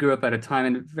 So I grew up at a time,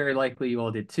 and very likely you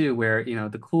all did too, where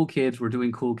the cool kids were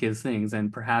doing cool kids things,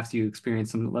 and perhaps you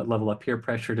experienced some level of peer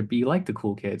pressure to be like the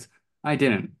cool kids. I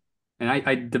didn't,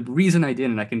 and the reason I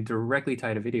didn't, I can directly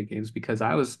tie to video games because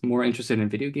I was more interested in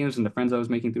video games and the friends I was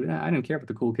making through that. I didn't care what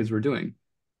the cool kids were doing.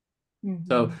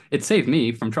 So mhm. it saved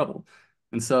me from trouble.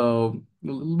 And so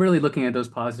really looking at those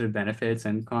positive benefits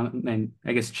and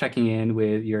I guess checking in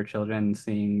with your children and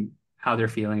seeing how they're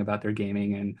feeling about their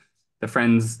gaming and the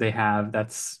friends they have,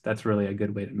 that's really a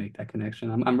good way to make that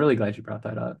connection. I'm really glad you brought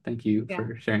that up. Thank you Yeah,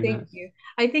 for sharing thank that. you.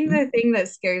 I think the thing that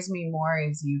scares me more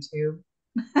is YouTube.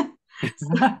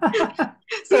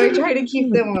 So I try to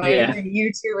keep them away Yeah. from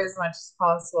YouTube as much as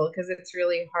possible because it's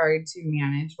really hard to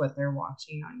manage what they're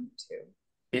watching on YouTube.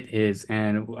 It is.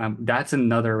 And that's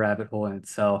another rabbit hole in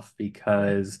itself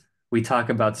because we talk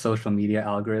about social media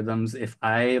algorithms. If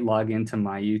I log into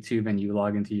my YouTube and you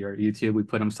log into your YouTube, we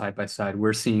put them side by side.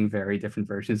 We're seeing very different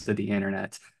versions of the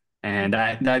internet. And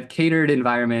that catered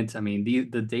environment, I mean,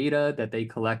 the data that they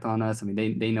collect on us, I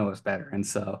mean, they know us better. And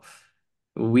so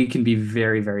we can be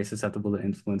very, very susceptible to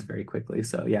influence very quickly.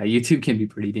 So yeah, YouTube can be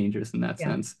pretty dangerous in that Yeah.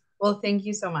 sense. Well, thank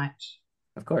you so much.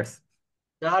 Of course.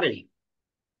 Dottie.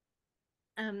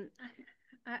 Um,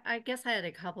 I guess I had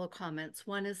a couple of comments.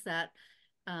 One is that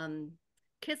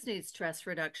kids need stress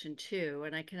reduction too,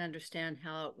 and I can understand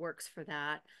how it works for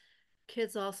that.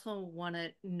 Kids also want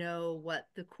to know what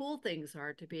the cool things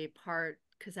are to be a part,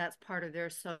 because that's part of their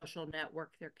social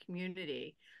network, their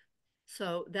community.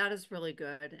 So that is really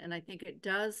good. And I think it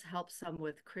does help some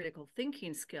with critical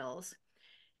thinking skills.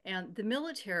 And the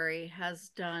military has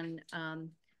done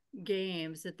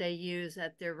games that they use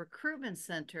at their recruitment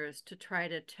centers to try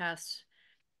to test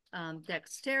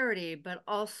dexterity, but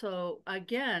also,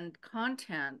 again,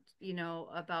 content,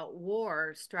 about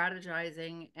war,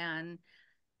 strategizing, and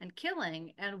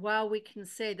killing. And while we can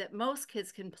say that most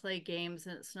kids can play games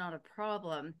and it's not a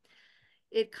problem,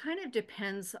 it kind of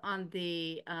depends on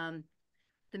the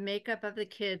makeup of the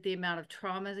kid, the amount of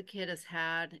trauma the kid has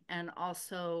had, and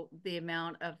also the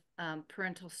amount of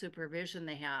parental supervision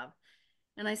they have.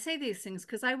 And I say these things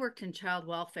because I worked in child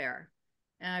welfare.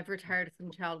 and I've retired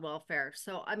from child welfare.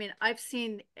 So, I mean, I've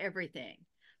seen everything.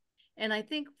 And I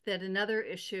think that another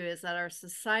issue is that our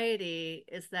society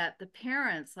is that the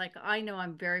parents, like I know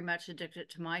I'm very much addicted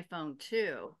to my phone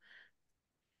too.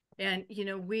 And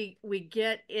we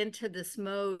get into this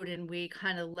mode and we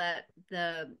kind of let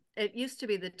it used to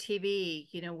be the TV,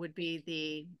 would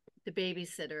be the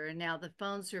babysitter, and now the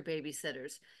phones are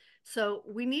babysitters. So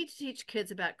we need to teach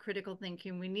kids about critical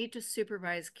thinking. We need to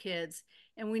supervise kids,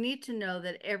 and we need to know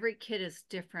that every kid is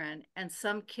different, and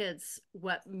some kids,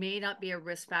 what may not be a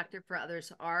risk factor for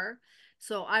others are.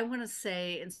 So I want to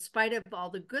say, in spite of all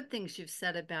the good things you've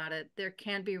said about it, there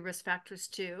can be risk factors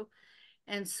too.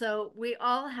 And so we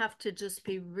all have to just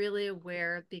be really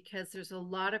aware, because there's a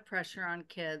lot of pressure on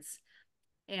kids,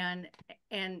 and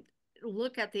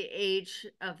look at the age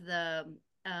of the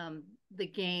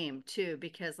game too,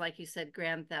 because like you said,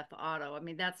 Grand Theft Auto, I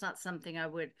mean, that's not something I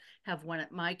would have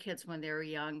wanted my kids when they were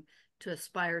young to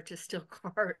aspire to steal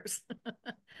cars.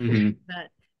 But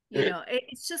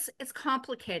it's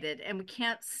complicated, and we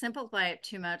can't simplify it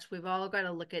too much. We've all got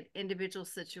to look at individual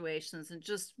situations and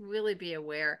just really be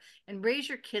aware and raise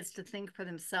your kids to think for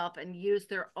themselves and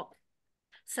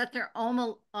set their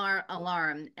own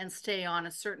alarm and stay on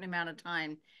a certain amount of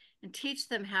time, and teach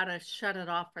them how to shut it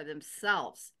off for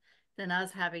themselves than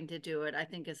us having to do it, I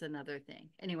think, is another thing.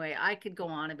 Anyway, I could go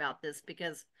on about this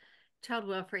because child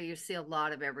welfare, you see a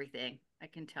lot of everything, I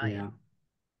can tell you.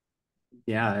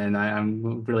 Yeah, and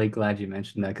I'm really glad you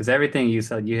mentioned that, because everything you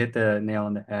said, you hit the nail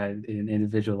on the head. An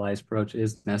individualized approach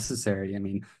is necessary. I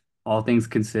mean, all things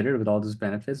considered, with all those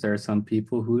benefits, there are some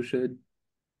people who should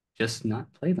just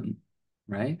not play them,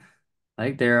 right?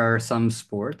 Like there are some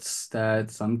sports that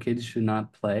some kids should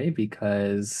not play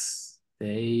because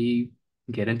they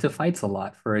get into fights a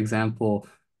lot. For example,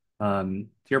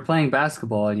 if you're playing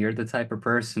basketball and you're the type of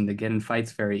person to get in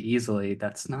fights very easily,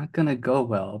 that's not going to go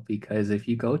well, because if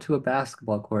you go to a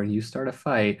basketball court and you start a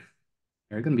fight,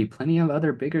 there are going to be plenty of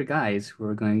other bigger guys who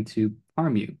are going to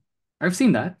harm you. I've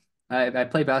seen that. I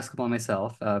play basketball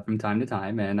myself from time to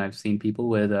time, and I've seen people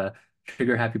with a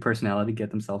trigger-happy personality get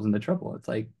themselves into trouble. It's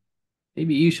like,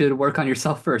 maybe you should work on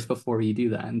yourself first before you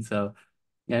do that. And so,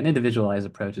 yeah, an individualized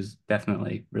approach is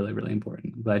definitely really, really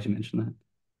important. I'm glad you mentioned that.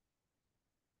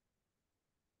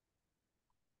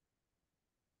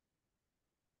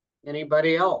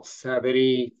 Anybody else have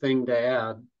anything to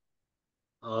add?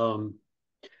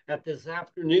 At this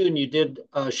afternoon, you did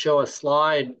show a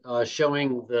slide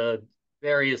showing the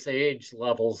various age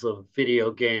levels of video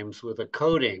games with a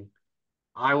coding.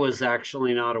 I was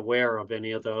actually not aware of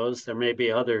any of those. There may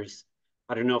be others.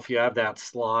 I don't know if you have that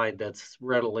slide that's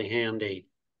readily handy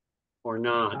or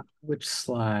not. Which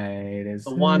slide is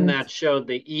The one it? that showed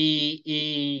the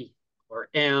E, or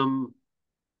M.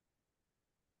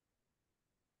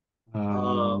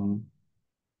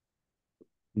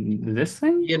 This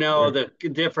thing? The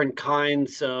different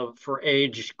kinds of, for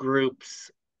age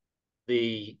groups.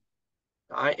 It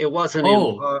wasn't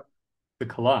the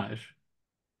collage.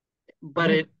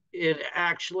 But it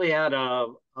actually had a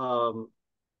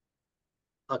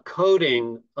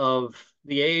coding of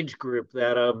the age group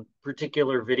that a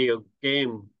particular video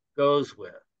game goes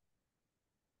with.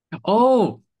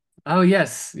 Oh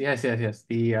yes. The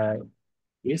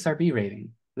ESRB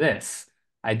rating. This.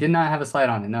 I did not have a slide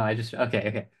on it. No, I just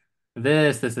okay.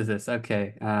 This is this.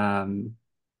 Okay.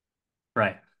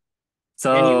 Right.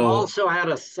 So, and you also had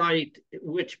a site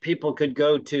which people could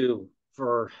go to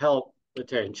for help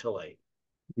potentially.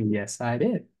 Yes, I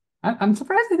did. I'm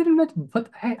surprised I didn't put.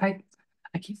 I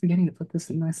keep forgetting to put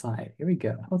this in my slide. Here we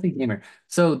go. Healthy Gamer.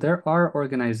 So there are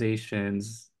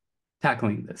organizations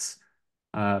tackling this.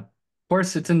 Of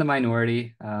course, it's in the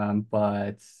minority,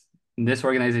 but this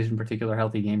organization in particular,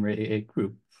 Healthy Gamer, it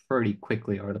grew pretty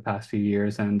quickly over the past few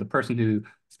years. And the person who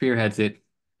spearheads it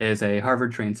is a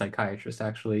Harvard-trained psychiatrist,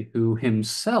 actually, who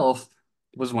himself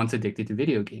was once addicted to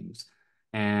video games.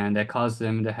 And that caused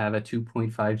him to have a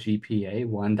 2.5 GPA,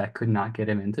 one that could not get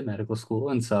him into medical school.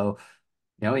 And so,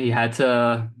 he had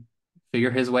to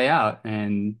figure his way out.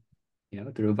 And,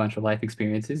 through a bunch of life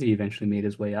experiences, he eventually made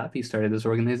his way up. He started this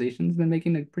organization that's been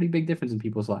making a pretty big difference in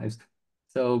people's lives.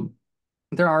 So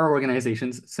there are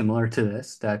organizations similar to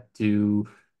this that do,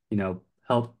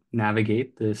 help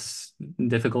navigate this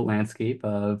difficult landscape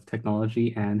of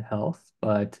technology and health.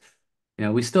 But,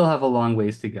 we still have a long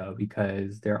ways to go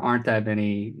because there aren't that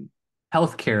many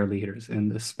healthcare leaders in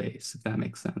this space, if that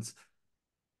makes sense.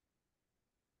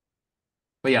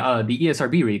 But yeah, the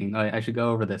ESRB rating, I should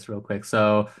go over this real quick.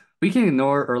 So we can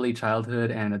ignore early childhood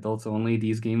and adults only.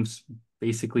 These games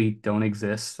basically don't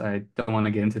exist. I don't want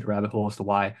to get into the rabbit hole as to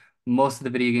why. Most of the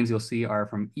video games you'll see are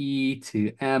from E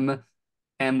to M.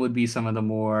 M would be some of the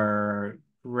more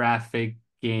graphic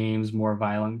games, more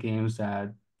violent games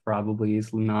that probably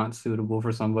is not suitable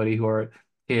for somebody who are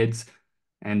kids.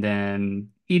 And then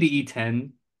E to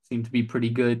E10 seem to be pretty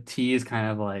good. T is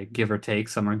kind of like give or take.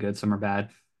 Some are good, some are bad.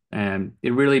 And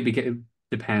it really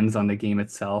depends on the game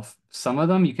itself. Some of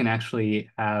them you can actually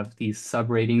have these sub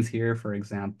ratings here. For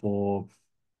example,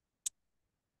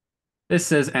 this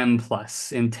says M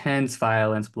plus, intense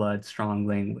violence, blood, strong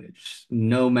language.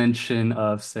 No mention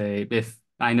of, say, if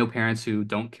I know parents who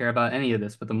don't care about any of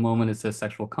this, but the moment it says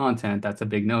sexual content, that's a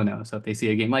big no-no. So if they see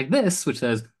a game like this, which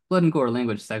says blood and gore,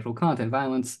 language, sexual content,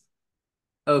 violence,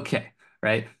 okay,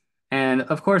 right? And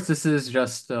of course, this is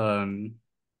just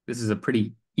this is a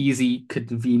pretty easy,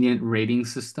 convenient rating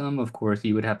system. Of course,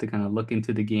 you would have to kind of look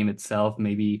into the game itself,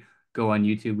 maybe go on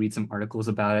YouTube, read some articles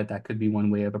about it. That could be one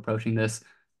way of approaching this.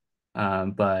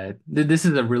 But this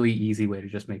is a really easy way to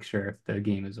just make sure if the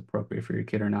game is appropriate for your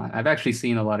kid or not. I've actually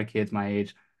seen a lot of kids my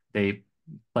age, they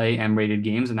play M-rated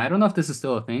games, and I don't know if this is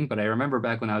still a thing, but I remember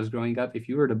back when I was growing up, if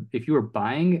you were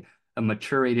buying a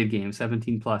mature rated game,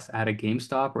 17 plus, at a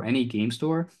GameStop or any game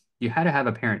store, you had to have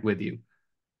a parent with you.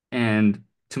 And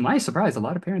to my surprise, a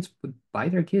lot of parents would buy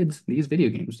their kids these video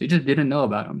games. They just didn't know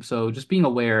about them. So just being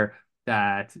aware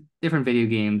that different video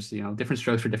games, different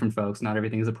strokes for different folks, not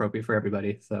everything is appropriate for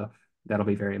everybody. So that'll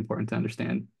be very important to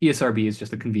understand. ESRB is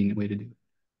just a convenient way to do it.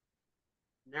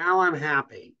 Now I'm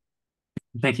happy.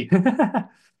 Thank you.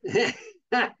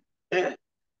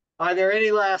 Are there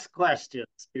any last questions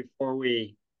before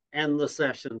we end the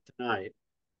session tonight?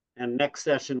 And next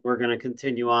session, we're going to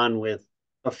continue on with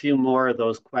a few more of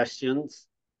those questions.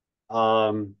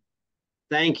 Thank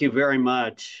you very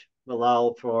much,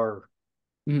 Bilal, for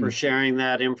sharing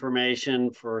that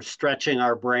information, for stretching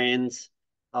our brains.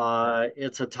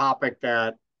 It's a topic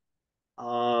that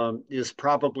is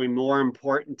probably more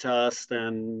important to us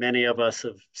than many of us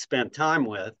have spent time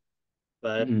with.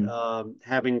 But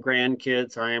having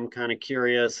grandkids, I am kind of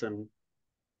curious, and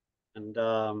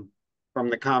from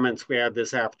the comments we had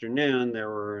this afternoon, there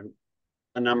were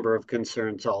a number of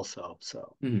concerns also.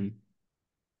 So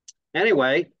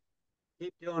anyway,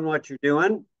 keep doing what you're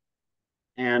doing.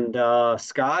 And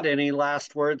Scott, any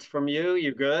last words from you?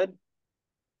 You good?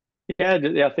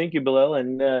 Yeah. Thank you, Bilal.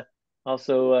 And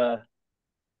also,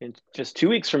 in just 2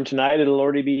 weeks from tonight, it'll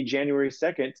already be January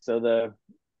 2nd. So the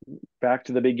back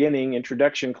to the beginning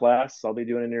introduction class. I'll be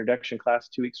doing an introduction class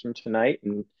 2 weeks from tonight,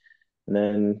 and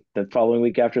then the following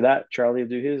week after that, Charlie will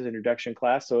do his introduction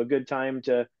class. So a good time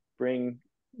to bring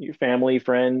your family,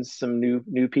 friends, some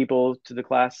new people to the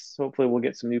class. Hopefully we'll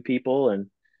get some new people and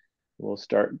we'll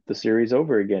start the series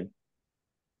over again.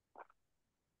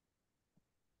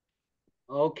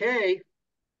 Okay.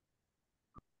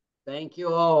 Thank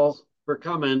you all for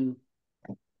coming.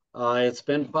 It's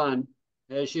been fun,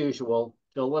 as usual.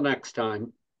 Till the next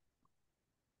time.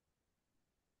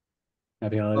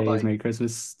 Happy holidays. Bye-bye. Merry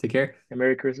Christmas. Take care. And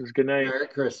Merry Christmas. Good night. Merry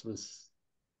Christmas.